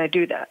 You're going to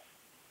do that.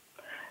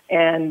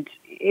 And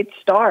it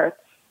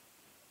starts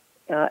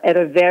at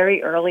a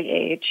very early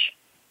age.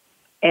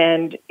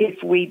 And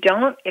if we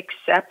don't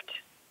accept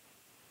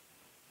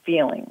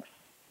feelings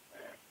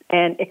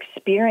and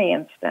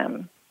experience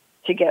them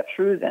to get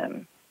through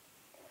them,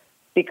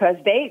 because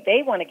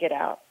they want to get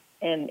out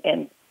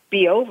and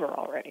be over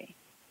already.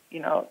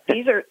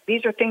 These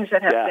are things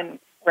that have been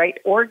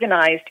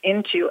organized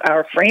into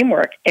our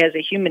framework as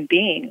a human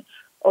being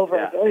over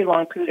a very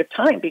long period of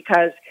time,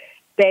 because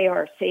they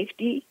are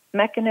safety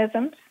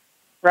mechanisms,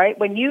 right?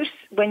 When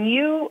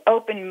you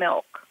open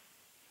milk,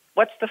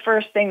 what's the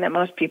first thing that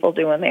most people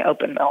do when they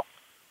open milk?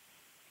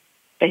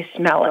 They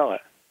smell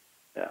it.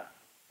 Yeah.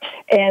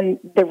 And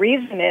the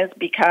reason is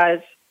because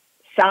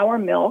sour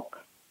milk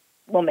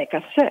will make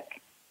us sick.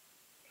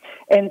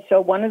 And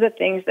so one of the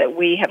things that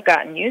we have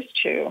gotten used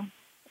to,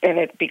 and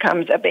it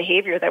becomes a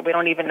behavior that we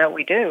don't even know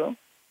we do,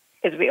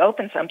 is we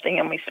open something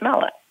and we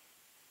smell it.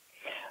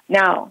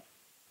 Now,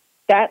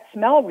 that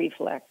smell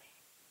reflex,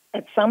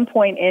 at some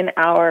point in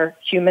our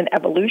human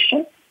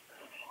evolution,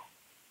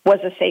 was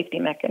a safety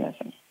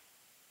mechanism.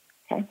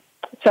 Okay?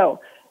 So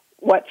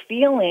what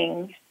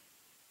feeling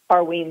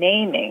are we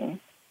naming,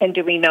 and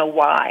do we know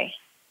why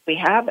we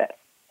have it?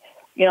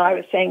 I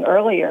was saying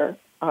earlier,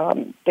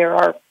 there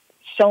are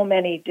so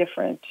many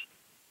different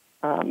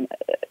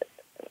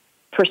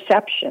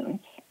perceptions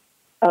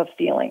of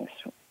feelings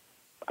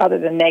other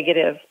than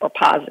negative or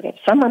positive.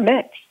 Some are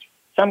mixed.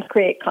 Some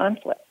create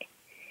conflict.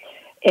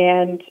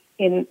 And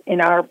in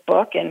our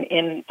book and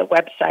in the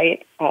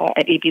website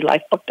at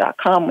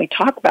eblifebook.com, we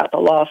talk about the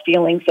law of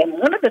feelings. And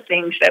one of the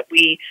things that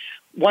we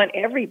want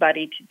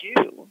everybody to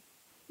do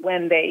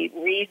when they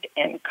read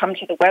and come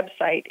to the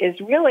website is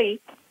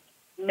really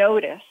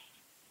notice,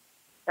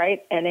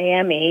 right,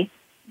 NAME,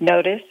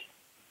 notice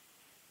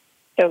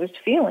those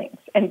feelings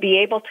and be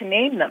able to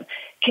name them.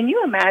 Can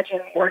you imagine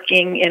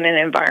working in an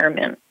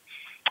environment,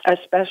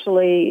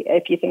 especially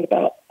if you think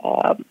about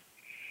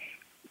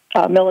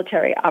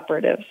military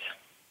operatives,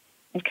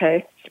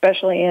 okay,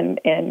 especially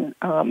in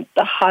the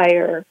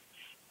higher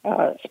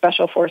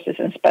special forces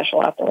and special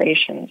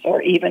operations,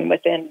 or even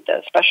within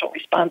the special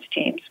response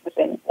teams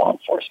within law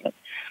enforcement?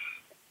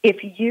 If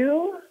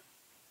you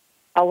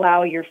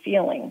allow your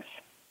feelings,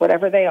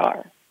 whatever they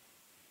are,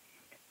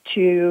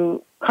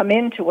 to come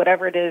into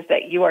whatever it is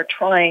that you are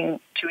trying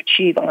to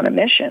achieve on a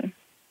mission,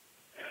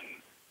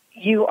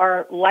 you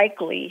are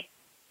likely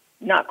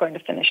not going to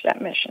finish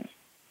that mission.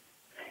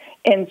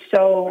 And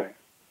so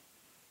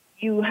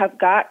you have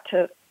got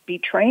to be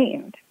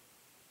trained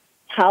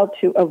how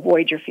to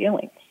avoid your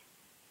feelings.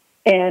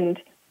 And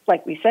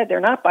like we said, they're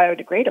not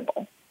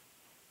biodegradable.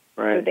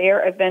 Right. So they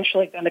are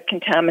eventually going to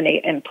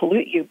contaminate and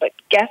pollute you. But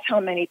guess how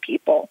many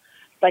people,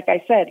 like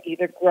I said,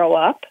 either grow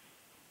up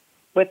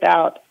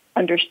without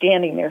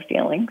understanding their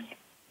feelings.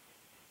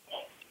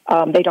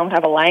 They don't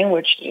have a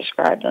language to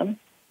describe them.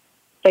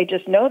 They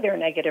just know they're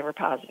negative or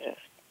positive.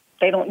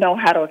 They don't know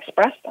how to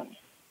express them.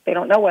 They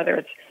don't know whether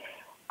it's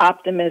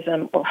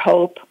optimism or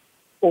hope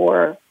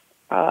or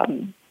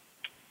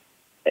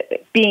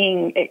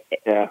being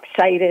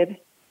excited.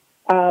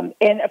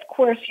 And of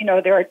course,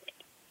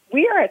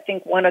 we are, I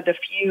think, one of the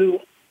few,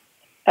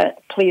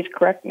 please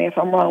correct me if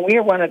I'm wrong, we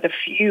are one of the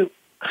few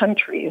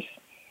countries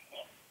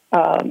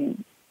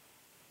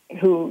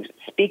who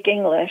speak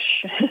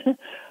English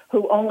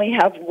who only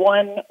have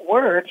one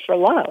word for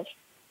love,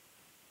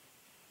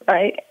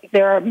 right?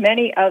 There are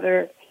many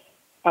other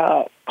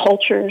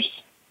cultures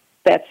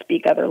that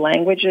speak other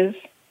languages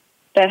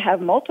that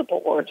have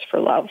multiple words for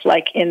love,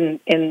 like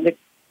in the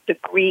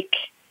Greek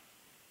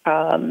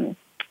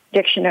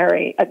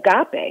dictionary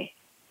agape,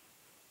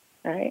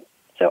 right?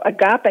 So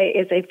agape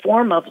is a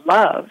form of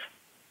love,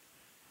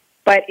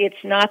 but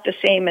it's not the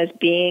same as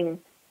being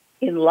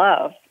in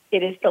love.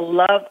 It is the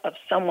love of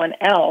someone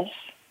else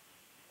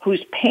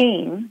whose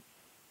pain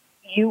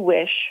you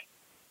wish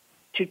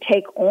to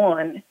take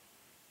on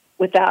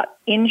without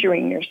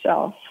injuring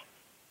yourself.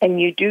 And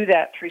you do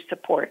that through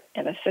support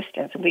and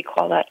assistance. And we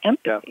call that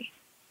empathy.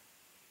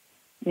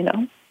 Yeah. You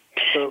know?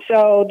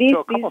 So these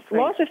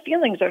laws of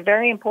feelings are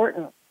very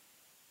important.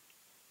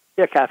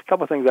 Yeah, Kath, a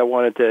couple of things I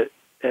wanted to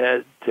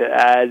add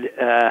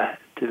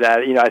to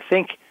that. You know, I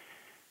think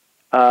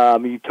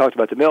you talked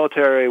about the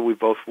military. We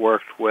both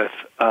worked with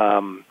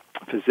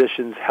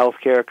physicians,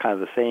 healthcare, kind of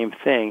the same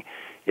thing.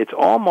 It's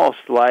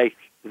almost like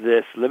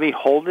this, let me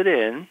hold it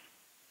in.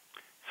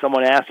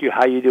 Someone asks you,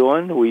 how you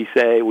doing? We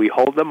say, we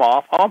hold them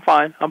off. Oh,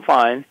 I'm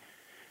fine.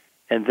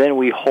 And then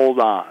we hold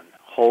on.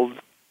 Hold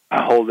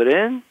it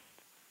in,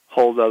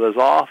 hold others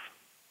off,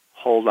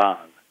 hold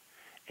on.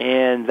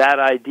 And that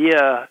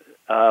idea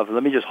of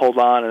let me just hold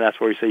on, and that's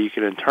where you say you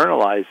can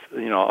internalize,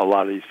 you know, a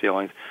lot of these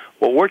feelings.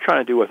 What we're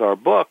trying to do with our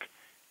book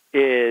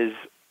is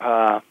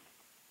let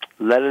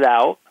it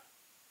out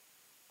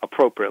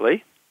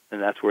appropriately,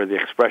 and that's where the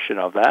expression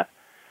of that.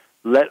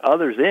 Let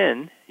others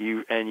in,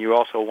 and you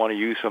also want to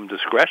use some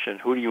discretion.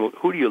 Who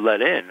do you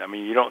let in? I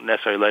mean, you don't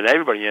necessarily let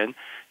everybody in.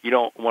 You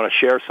don't want to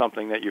share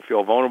something that you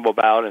feel vulnerable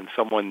about and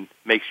someone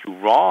makes you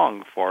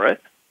wrong for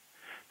it.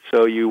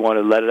 So you want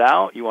to let it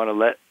out. You want to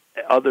let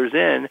others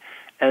in,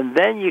 and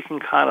then you can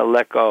kind of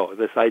let go.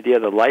 This idea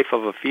of the life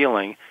of a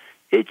feeling,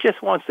 it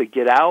just wants to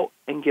get out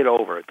and get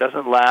over. It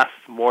doesn't last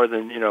more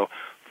than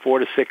 4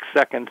 to 6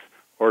 seconds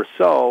or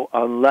so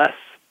unless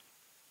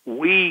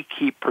we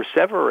keep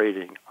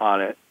perseverating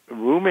on it,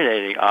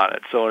 ruminating on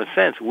it. So in a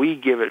sense, we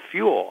give it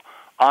fuel.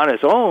 On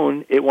its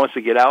own, it wants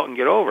to get out and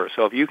get over.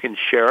 So if you can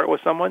share it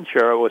with someone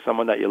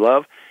that you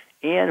love,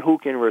 and who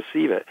can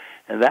receive it.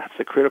 And that's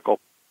the critical.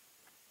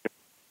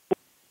 Who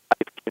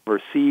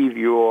can receive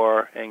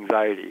your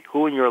anxiety?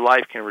 Who in your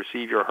life can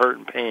receive your hurt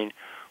and pain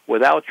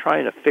without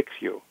trying to fix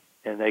you?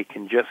 And they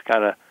can just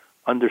kind of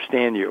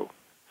understand you.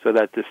 So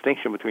that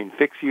distinction between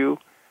fix you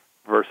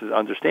versus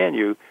understand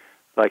you,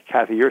 like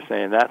Kathy, you're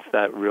saying, that's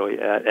that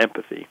really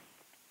empathy.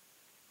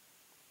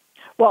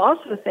 Well,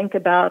 also think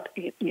about,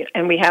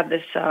 and we have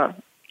this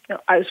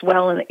as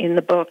well in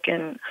the book,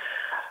 and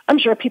I'm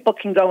sure people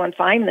can go and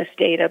find this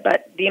data,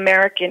 but the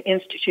American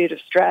Institute of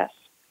Stress,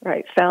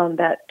 right, found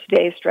that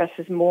today's stress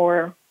is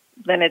more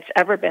than it's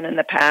ever been in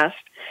the past.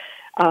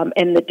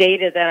 And the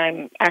data that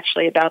I'm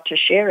actually about to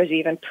share is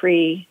even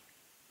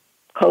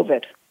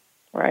pre-COVID,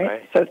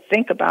 right? So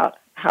think about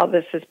how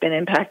this has been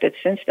impacted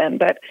since then.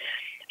 But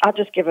I'll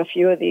just give a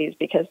few of these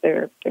because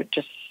they're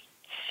just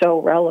so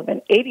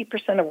relevant.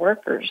 80% of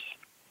workers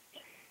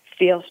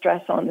feel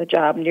stress on the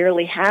job.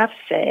 Nearly half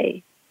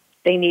say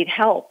they need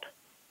help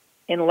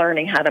in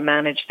learning how to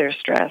manage their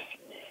stress.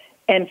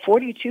 And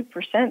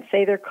 42%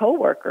 say their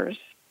coworkers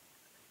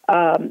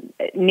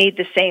need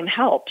the same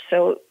help.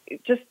 So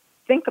just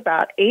think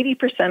about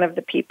 80% of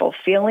the people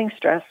feeling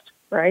stressed,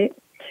 right?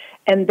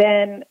 And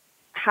then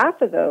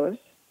half of those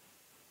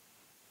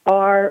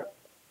are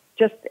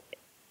just,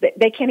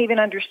 they can't even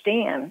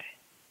understand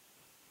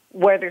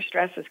where their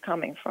stress is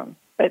coming from.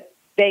 But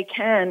they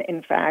can,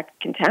 in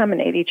fact,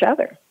 contaminate each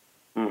other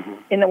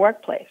in the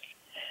workplace.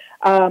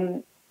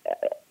 14%,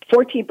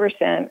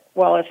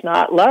 while it's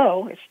not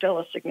low, it's still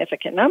a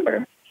significant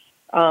number.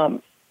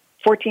 14%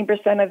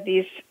 of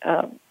these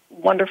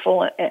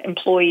wonderful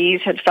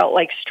employees had felt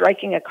like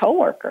striking a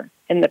coworker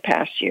in the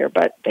past year,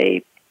 but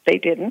they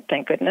didn't,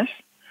 thank goodness.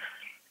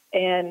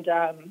 And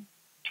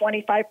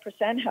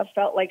 25% have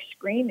felt like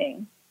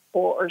screaming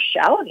or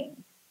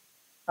shouting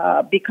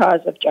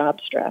because of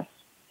job stress.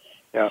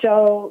 Yeah.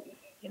 So,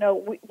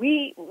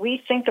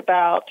 we think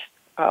about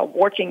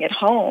working at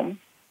home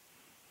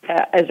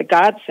as a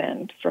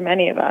godsend for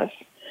many of us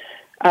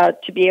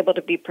to be able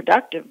to be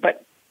productive.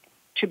 But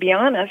to be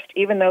honest,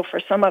 even though for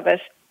some of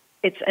us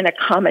it's an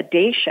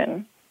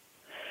accommodation,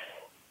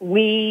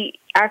 we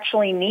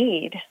actually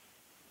need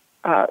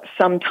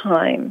some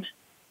time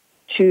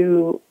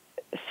to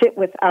sit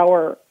with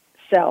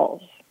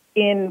ourselves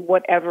in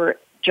whatever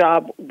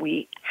job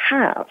we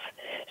have.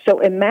 So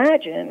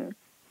imagine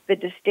the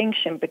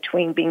distinction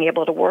between being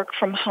able to work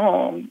from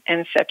home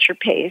and set your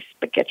pace,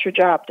 but get your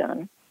job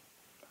done.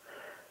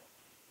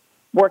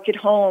 Work at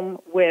home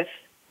with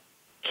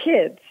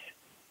kids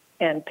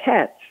and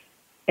pets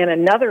and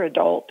another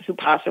adult who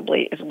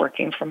possibly is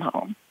working from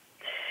home.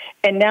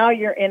 And now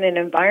you're in an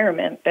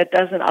environment that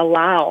doesn't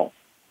allow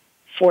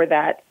for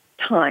that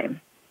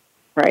time,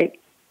 right?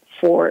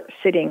 For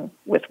sitting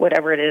with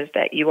whatever it is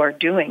that you are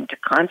doing to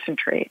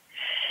concentrate.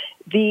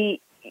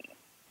 The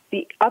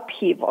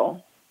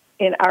upheaval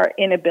in our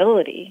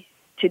inability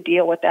to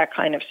deal with that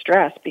kind of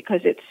stress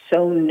because it's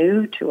so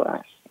new to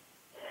us,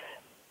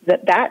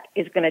 that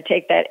is going to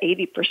take that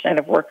 80%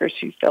 of workers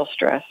who feel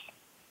stress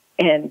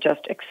and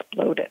just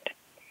explode it.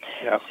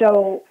 Yeah.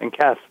 So, and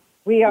Kath,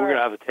 we're going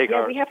to have to take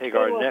our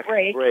next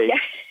break.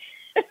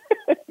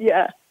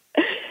 Yeah.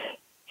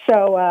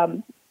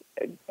 So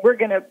we're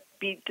going to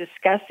be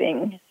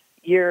discussing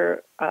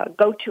your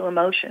go-to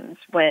emotions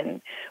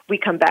when we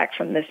come back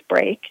from this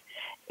break,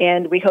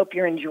 and we hope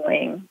you're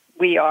enjoying.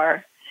 We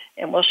are,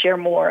 and we'll share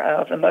more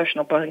of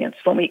emotional brilliance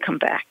when we come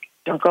back.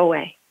 Don't go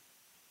away.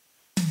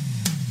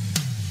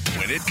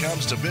 When it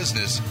comes to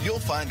business, you'll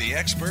find the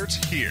experts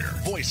here.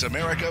 Voice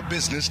America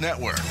Business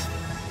Network.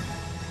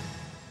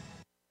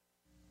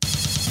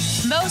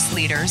 Most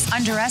leaders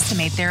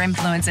underestimate their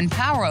influence and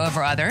power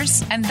over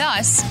others and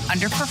thus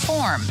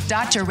underperform.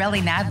 Dr.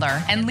 Relly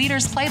Nadler and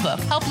Leaders Playbook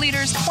help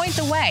leaders point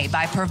the way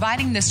by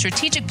providing the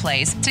strategic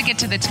plays to get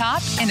to the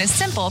top in a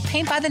simple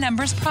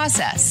paint-by-the-numbers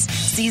process.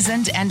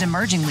 Seasoned and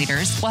emerging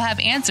leaders will have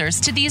answers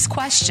to these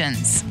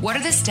questions. What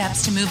are the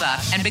steps to move up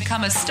and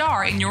become a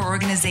star in your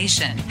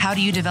organization? How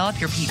do you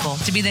develop your people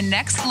to be the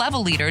next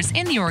level leaders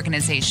in the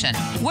organization?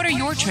 What are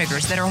your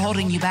triggers that are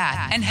holding you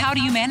back, and how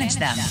do you manage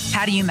them?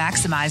 How do you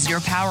maximize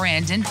your power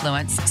and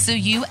influence so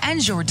you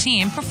and your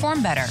team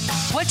perform better?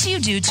 What do you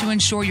do to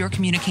ensure your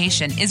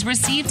communication is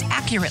received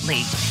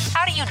accurately?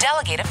 How do you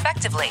delegate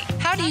effectively?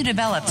 How do you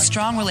develop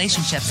strong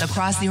relationships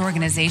across the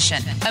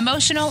organization?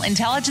 Emotional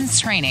intelligence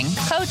training,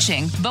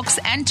 coaching, books,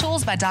 and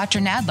tools by Dr.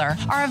 Nadler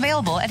are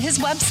available at his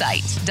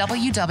website,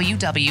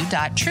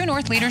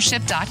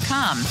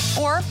 www.truenorthleadership.com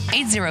or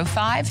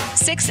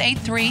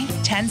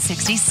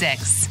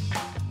 805-683-1066.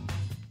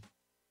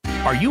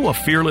 Are you a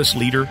fearless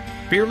leader?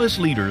 Fearless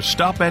leaders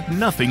stop at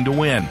nothing to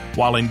win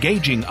while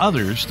engaging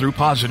others through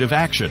positive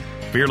action.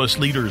 Fearless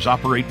leaders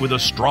operate with a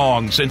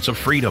strong sense of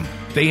freedom.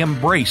 They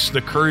embrace the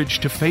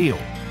courage to fail.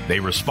 They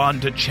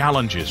respond to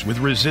challenges with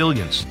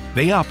resilience.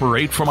 They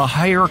operate from a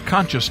higher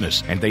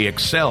consciousness, and they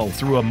excel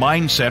through a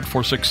mindset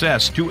for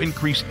success to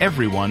increase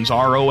everyone's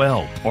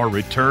ROL, or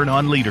return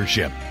on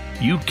leadership.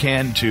 You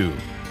can too.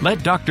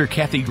 Let Dr.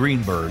 Kathy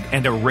Greenberg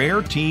and a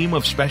rare team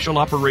of special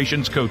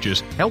operations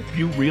coaches help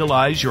you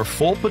realize your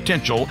full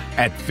potential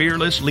at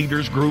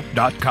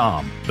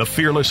fearlessleadersgroup.com. The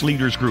Fearless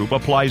Leaders Group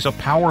applies a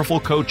powerful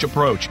coach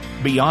approach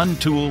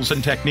beyond tools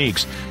and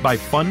techniques by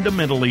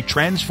fundamentally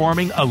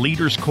transforming a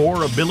leader's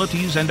core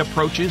abilities and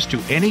approaches to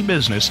any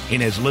business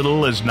in as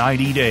little as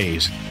 90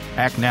 days.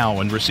 Act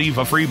now and receive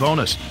a free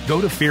bonus. Go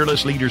to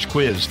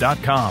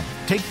fearlessleadersquiz.com.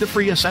 Take the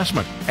free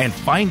assessment and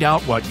find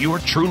out what you're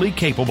truly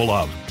capable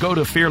of. Go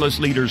to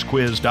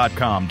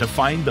fearlessleadersquiz.com to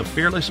find the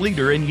fearless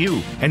leader in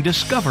you and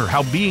discover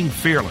how being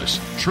fearless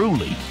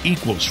truly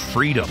equals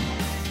freedom.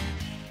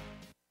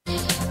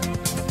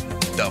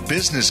 The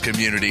business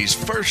community's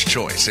first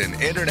choice in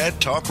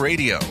Internet Talk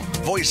Radio.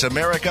 Voice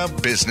America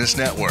Business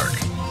Network.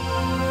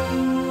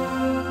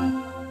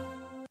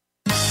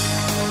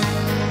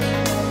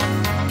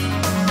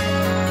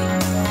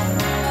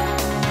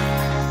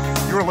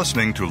 You're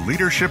listening to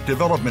Leadership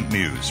Development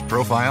News,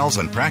 profiles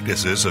and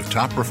practices of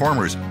top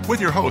performers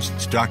with your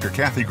hosts, Dr.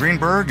 Kathy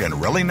Greenberg and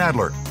Relly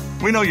Nadler.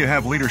 We know you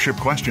have leadership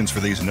questions for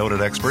these noted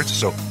experts,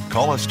 so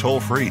call us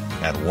toll-free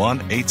at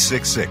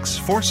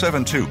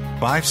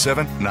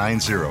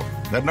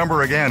 1-866-472-5790. That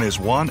number again is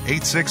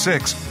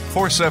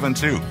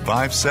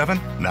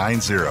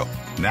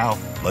 1-866-472-5790. Now,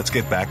 let's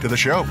get back to the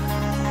show.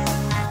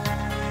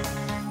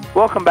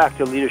 Welcome back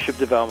to Leadership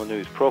Development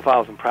News,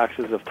 profiles and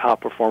practices of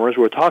top performers.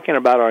 We're talking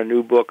about our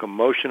new book,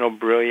 Emotional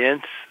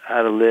Brilliance,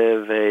 How to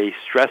Live a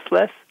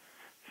Stressless,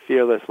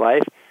 Fearless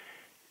Life.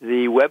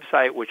 The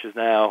website, which is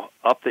now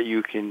up that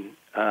you can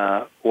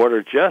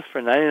order just for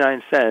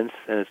 99 cents,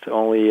 and it's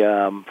only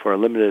for a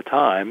limited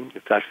time.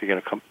 It's actually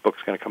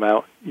book's going to come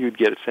out. You'd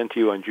get it sent to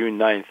you on June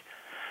 9th.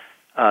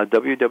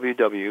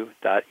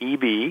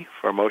 www.eb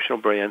for Emotional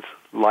Brilliance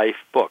Life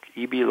Book,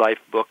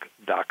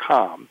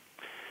 eblifebook.com.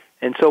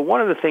 And so one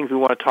of the things we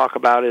want to talk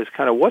about is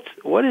kind of what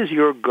is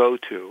your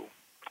go-to?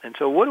 And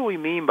so what do we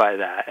mean by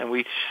that? And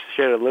we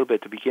shared a little bit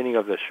at the beginning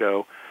of the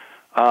show.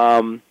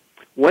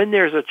 When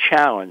there's a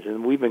challenge,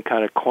 and we've been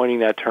kind of coining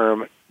that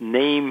term,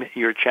 name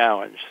your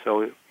challenge.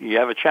 So you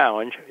have a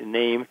challenge,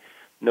 name,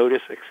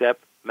 notice,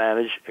 accept,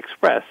 manage,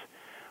 express.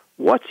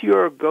 What's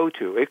your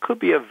go-to? It could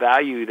be a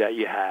value that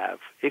you have.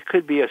 It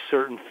could be a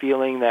certain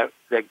feeling that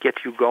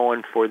gets you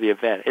going for the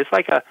event. It's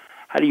like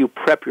how do you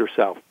prep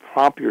yourself,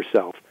 prompt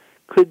yourself?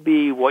 Could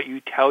be what you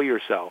tell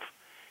yourself.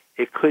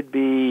 It could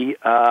be,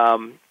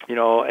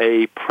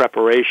 a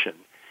preparation.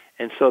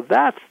 And so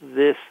that's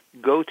this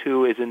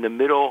go-to is in the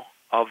middle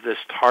of this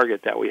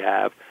target that we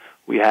have.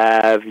 We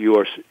have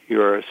your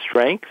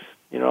strengths,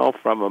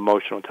 from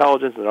emotional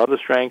intelligence and other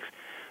strengths.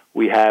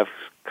 We have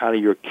kind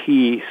of your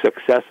key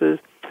successes.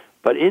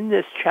 But in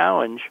this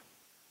challenge,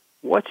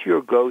 what's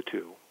your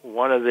go-to?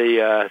 One of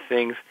the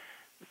things,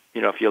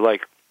 if you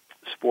like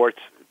sports,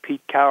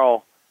 Pete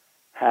Carroll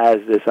has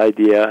this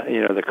idea,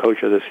 the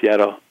coach of the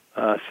Seattle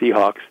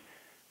Seahawks,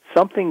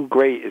 something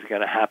great is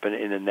going to happen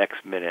in the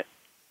next minute.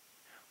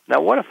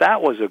 Now, what if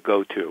that was a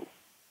go-to?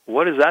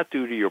 What does that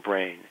do to your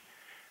brain?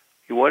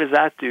 What does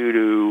that do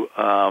to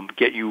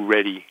get you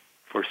ready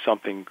for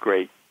something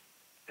great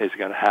is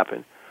going to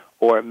happen?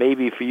 Or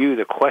maybe for you,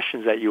 the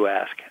questions that you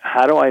ask,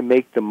 how do I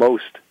make the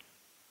most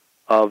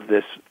of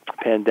this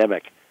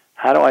pandemic?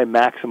 How do I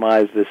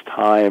maximize this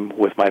time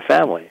with my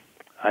family?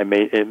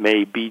 it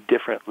may be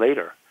different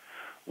later.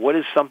 What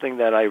is something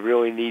that I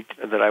really need,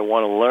 that I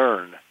want to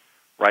learn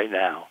right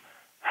now?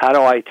 How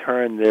do I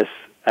turn this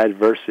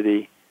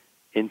adversity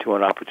into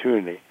an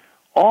opportunity?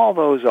 All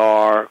those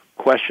are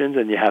questions,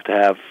 and you have to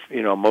have,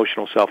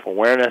 emotional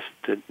self-awareness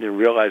to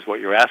realize what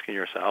you're asking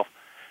yourself.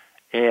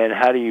 And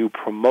how do you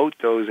promote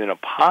those in a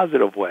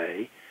positive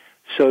way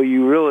so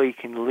you really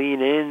can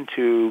lean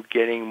into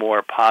getting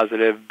more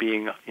positive,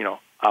 being,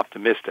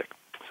 optimistic?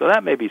 So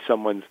that may be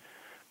someone's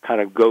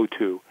kind of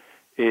go-to,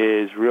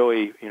 is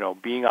really,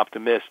 being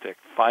optimistic,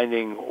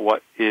 finding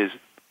what is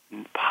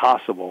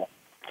possible,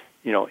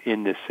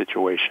 in this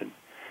situation.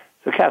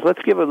 So, Kath,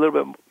 let's give a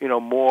little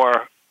bit,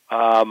 more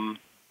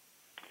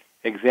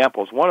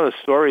examples. One of the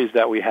stories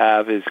that we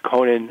have is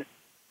Conan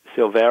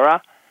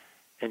Silvera,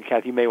 and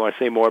Kath, you may want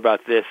to say more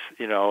about this,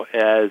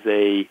 as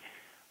a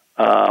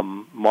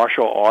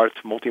multi-martial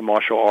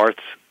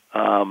arts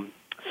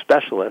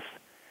specialist.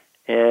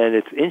 And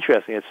it's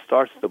interesting. It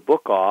starts the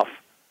book off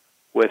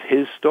with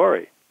his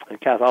story. And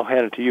Kath, I'll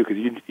hand it to you because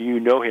you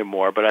know him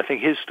more. But I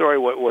think his story,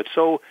 what's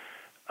so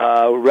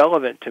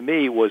relevant to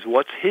me was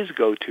what's his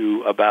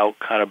go-to about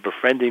kind of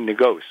befriending the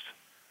ghosts.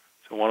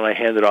 So why don't I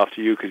hand it off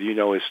to you because you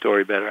know his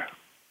story better.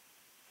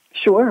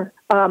 Sure.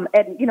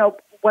 And,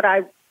 what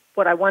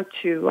I want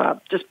to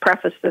just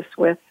preface this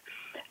with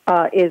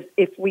is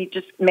if we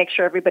just make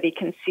sure everybody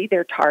can see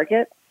their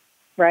target,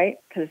 right?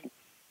 Because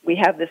we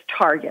have this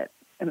target,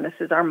 and this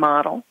is our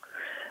model.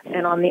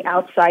 And on the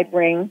outside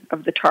ring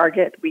of the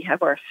target, we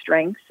have our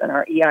strengths and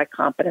our EI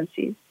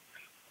competencies.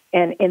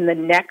 And in the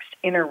next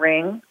inner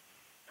ring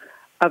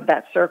of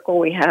that circle,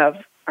 we have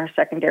our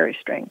secondary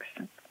strengths.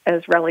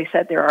 As Relly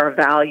said, there are our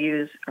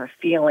values, our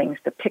feelings,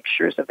 the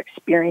pictures of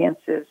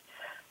experiences,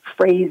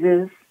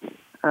 phrases,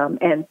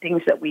 and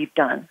things that we've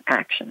done,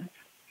 actions.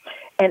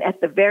 And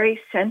at the very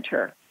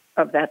center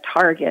of that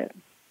target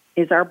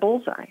is our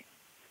bullseye,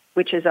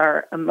 which is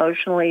our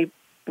emotionally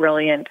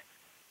brilliant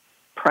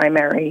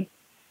primary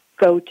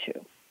go-to.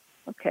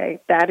 Okay,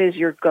 that is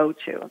your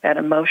go-to, that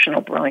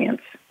emotional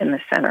brilliance in the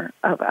center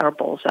of our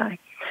bullseye.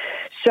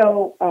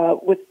 So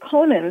with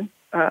Conan,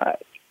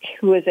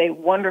 who is a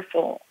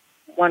wonderful,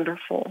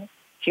 wonderful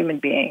human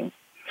being,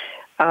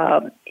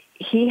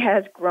 he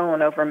has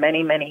grown over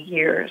many, many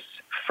years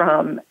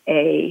from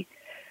a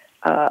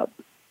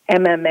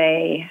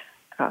MMA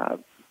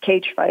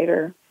cage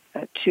fighter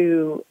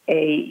to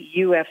a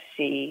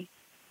UFC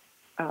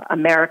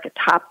America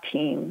top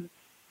team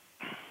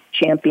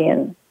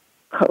champion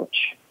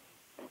coach.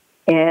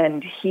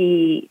 And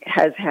he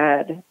has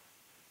had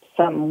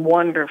some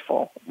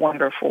wonderful,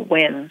 wonderful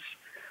wins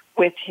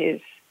with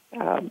his,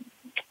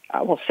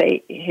 I will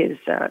say, his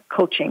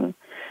coaching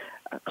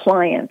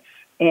clients.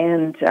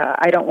 And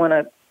I don't want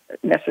to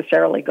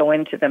necessarily go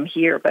into them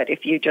here, but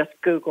if you just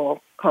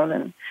Google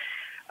Conan,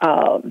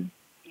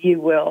 you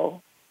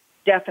will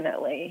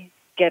definitely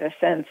get a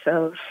sense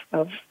of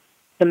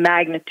the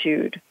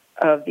magnitude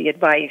of the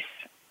advice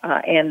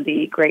and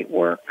the great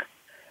work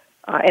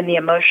and the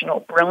emotional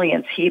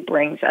brilliance he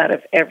brings out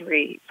of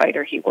every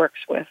fighter he works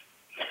with.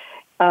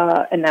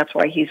 And that's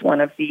why he's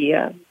one of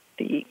the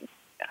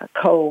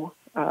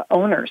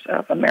co-owners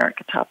of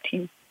America Top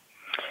Team.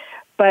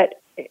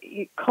 But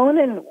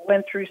Conan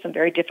went through some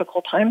very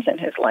difficult times in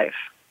his life,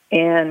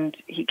 and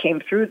he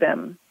came through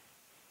them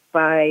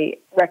by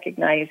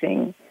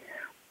recognizing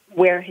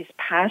where his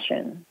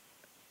passion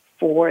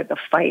for the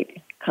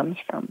fight comes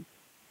from.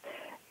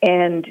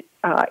 And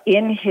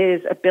in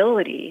his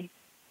ability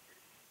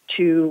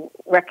to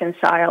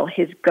reconcile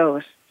his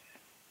ghosts,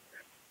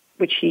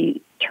 which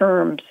he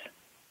terms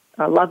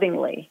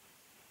lovingly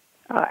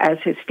as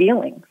his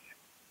feelings,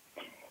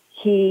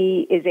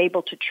 he is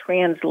able to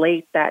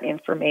translate that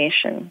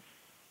information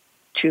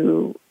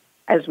to,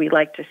 as we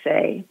like to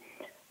say,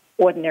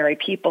 ordinary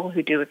people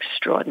who do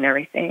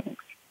extraordinary things.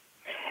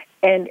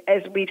 And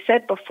as we've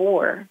said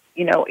before,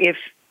 if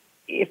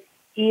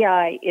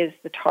EI is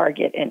the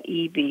target and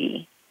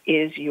EV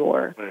is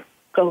your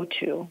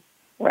go-to,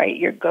 right,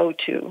 your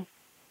go-to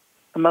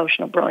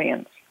emotional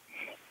brilliance,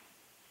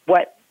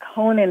 what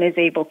Conan is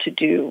able to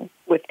do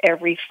with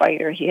every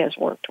fighter he has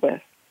worked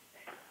with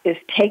is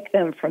take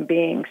them from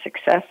being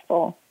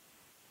successful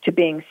to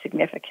being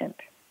significant.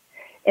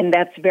 And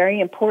that's very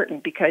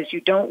important because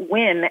you don't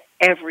win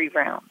every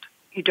round.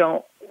 You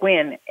don't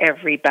win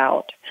every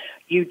bout.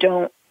 You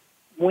don't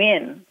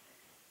win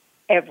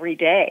every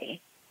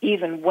day,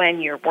 even when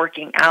you're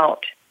working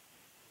out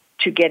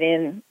to get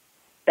in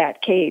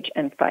that cage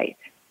and fight.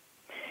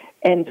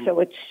 And so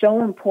it's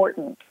so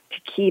important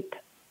to keep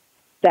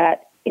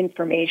that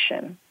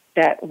information,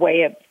 that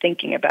way of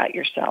thinking about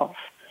yourself,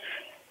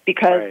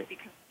 because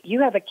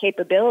you have a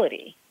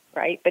capability,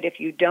 right? But if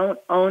you don't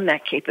own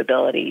that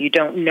capability, you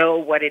don't know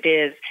what it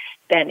is,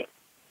 then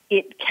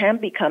it can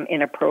become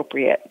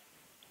inappropriate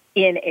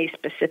in a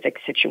specific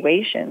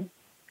situation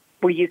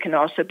where you can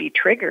also be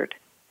triggered.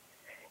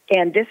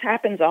 And this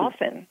happens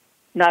often,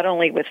 not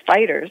only with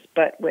fighters,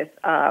 but with,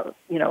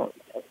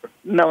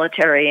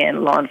 military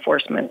and law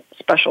enforcement,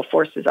 special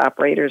forces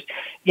operators.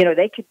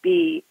 They could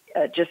be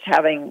just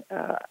having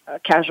a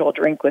casual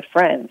drink with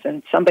friends,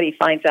 and somebody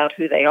finds out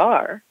who they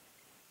are,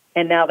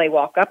 and now they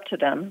walk up to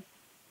them,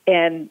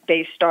 and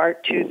they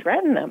start to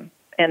threaten them,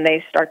 and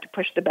they start to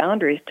push the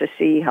boundaries to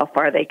see how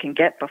far they can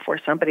get before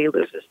somebody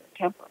loses their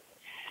temper.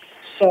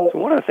 So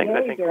one of the things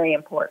very, I think very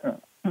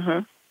important. Mm-hmm.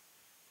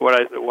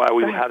 Why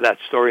we have that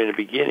story in the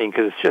beginning,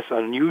 because it's just an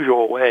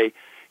unusual way.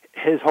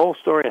 His whole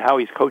story and how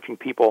he's coaching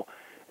people,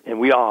 and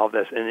we all have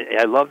this, and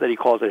I love that he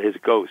calls it his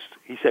ghost.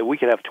 He said we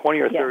could have 20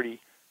 or 30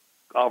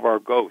 of our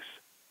ghosts,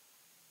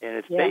 and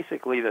it's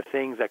basically the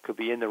things that could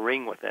be in the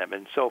ring with them.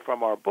 And so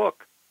from our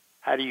book,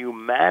 How Do You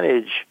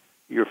Manage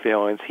Your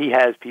Feelings, he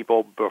has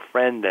people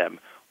befriend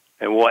them.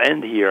 And we'll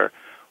end here.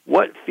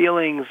 What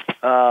feelings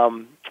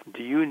do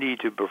you need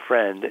to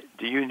befriend?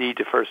 Do you need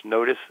to first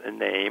notice and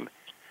name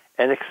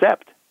and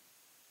accept?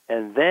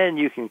 And then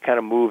you can kind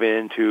of move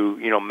into,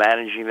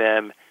 managing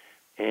them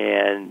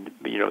and,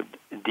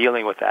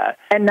 dealing with that.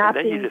 And not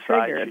then being you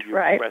decide triggered, if you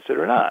right? express it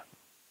or not.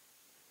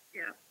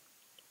 Yeah.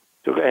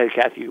 So go ahead,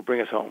 Kathy, you bring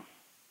us home.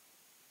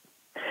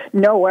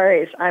 No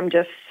worries. I'm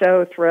just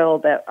so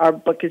thrilled that our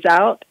book is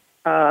out,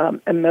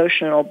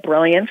 Emotional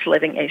Brilliance,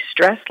 Living a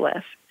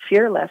Stressless,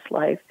 Fearless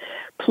Life.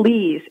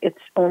 Please, it's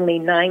only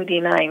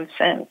 99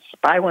 cents.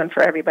 Buy one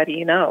for everybody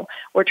you know.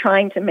 We're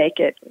trying to make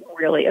it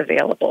really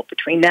available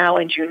between now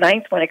and June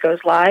 9th when it goes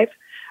live.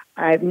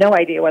 I have no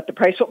idea what the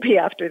price will be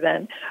after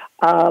then.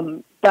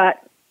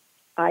 But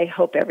I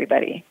hope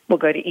everybody will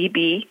go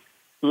to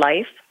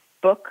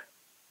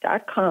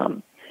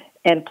eblifebook.com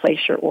and place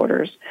your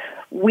orders.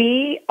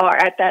 We are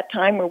at that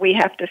time where we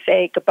have to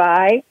say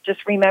goodbye.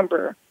 Just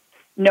remember,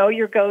 know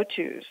your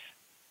go-tos.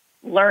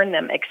 Learn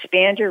them,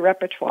 expand your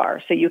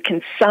repertoire so you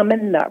can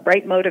summon the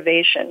right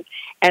motivation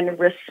and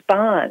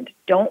respond.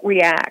 Don't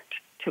react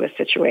to a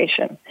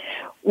situation.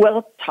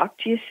 We'll talk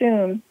to you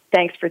soon.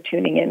 Thanks for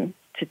tuning in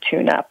to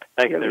Tune Up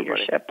Your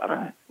Leadership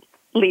on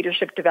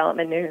Leadership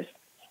Development News.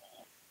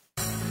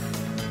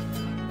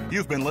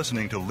 You've been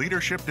listening to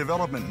Leadership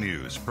Development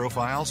News,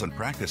 profiles and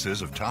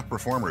practices of top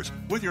performers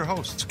with your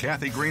hosts,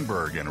 Kathy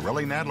Greenberg and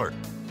Relly Nadler.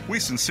 We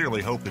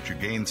sincerely hope that you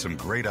gained some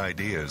great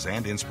ideas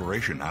and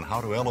inspiration on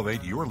how to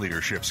elevate your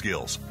leadership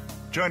skills.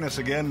 Join us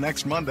again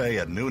next Monday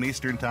at noon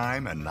Eastern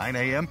Time and 9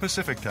 a.m.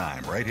 Pacific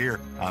Time right here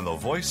on the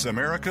Voice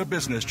America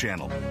Business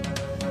Channel.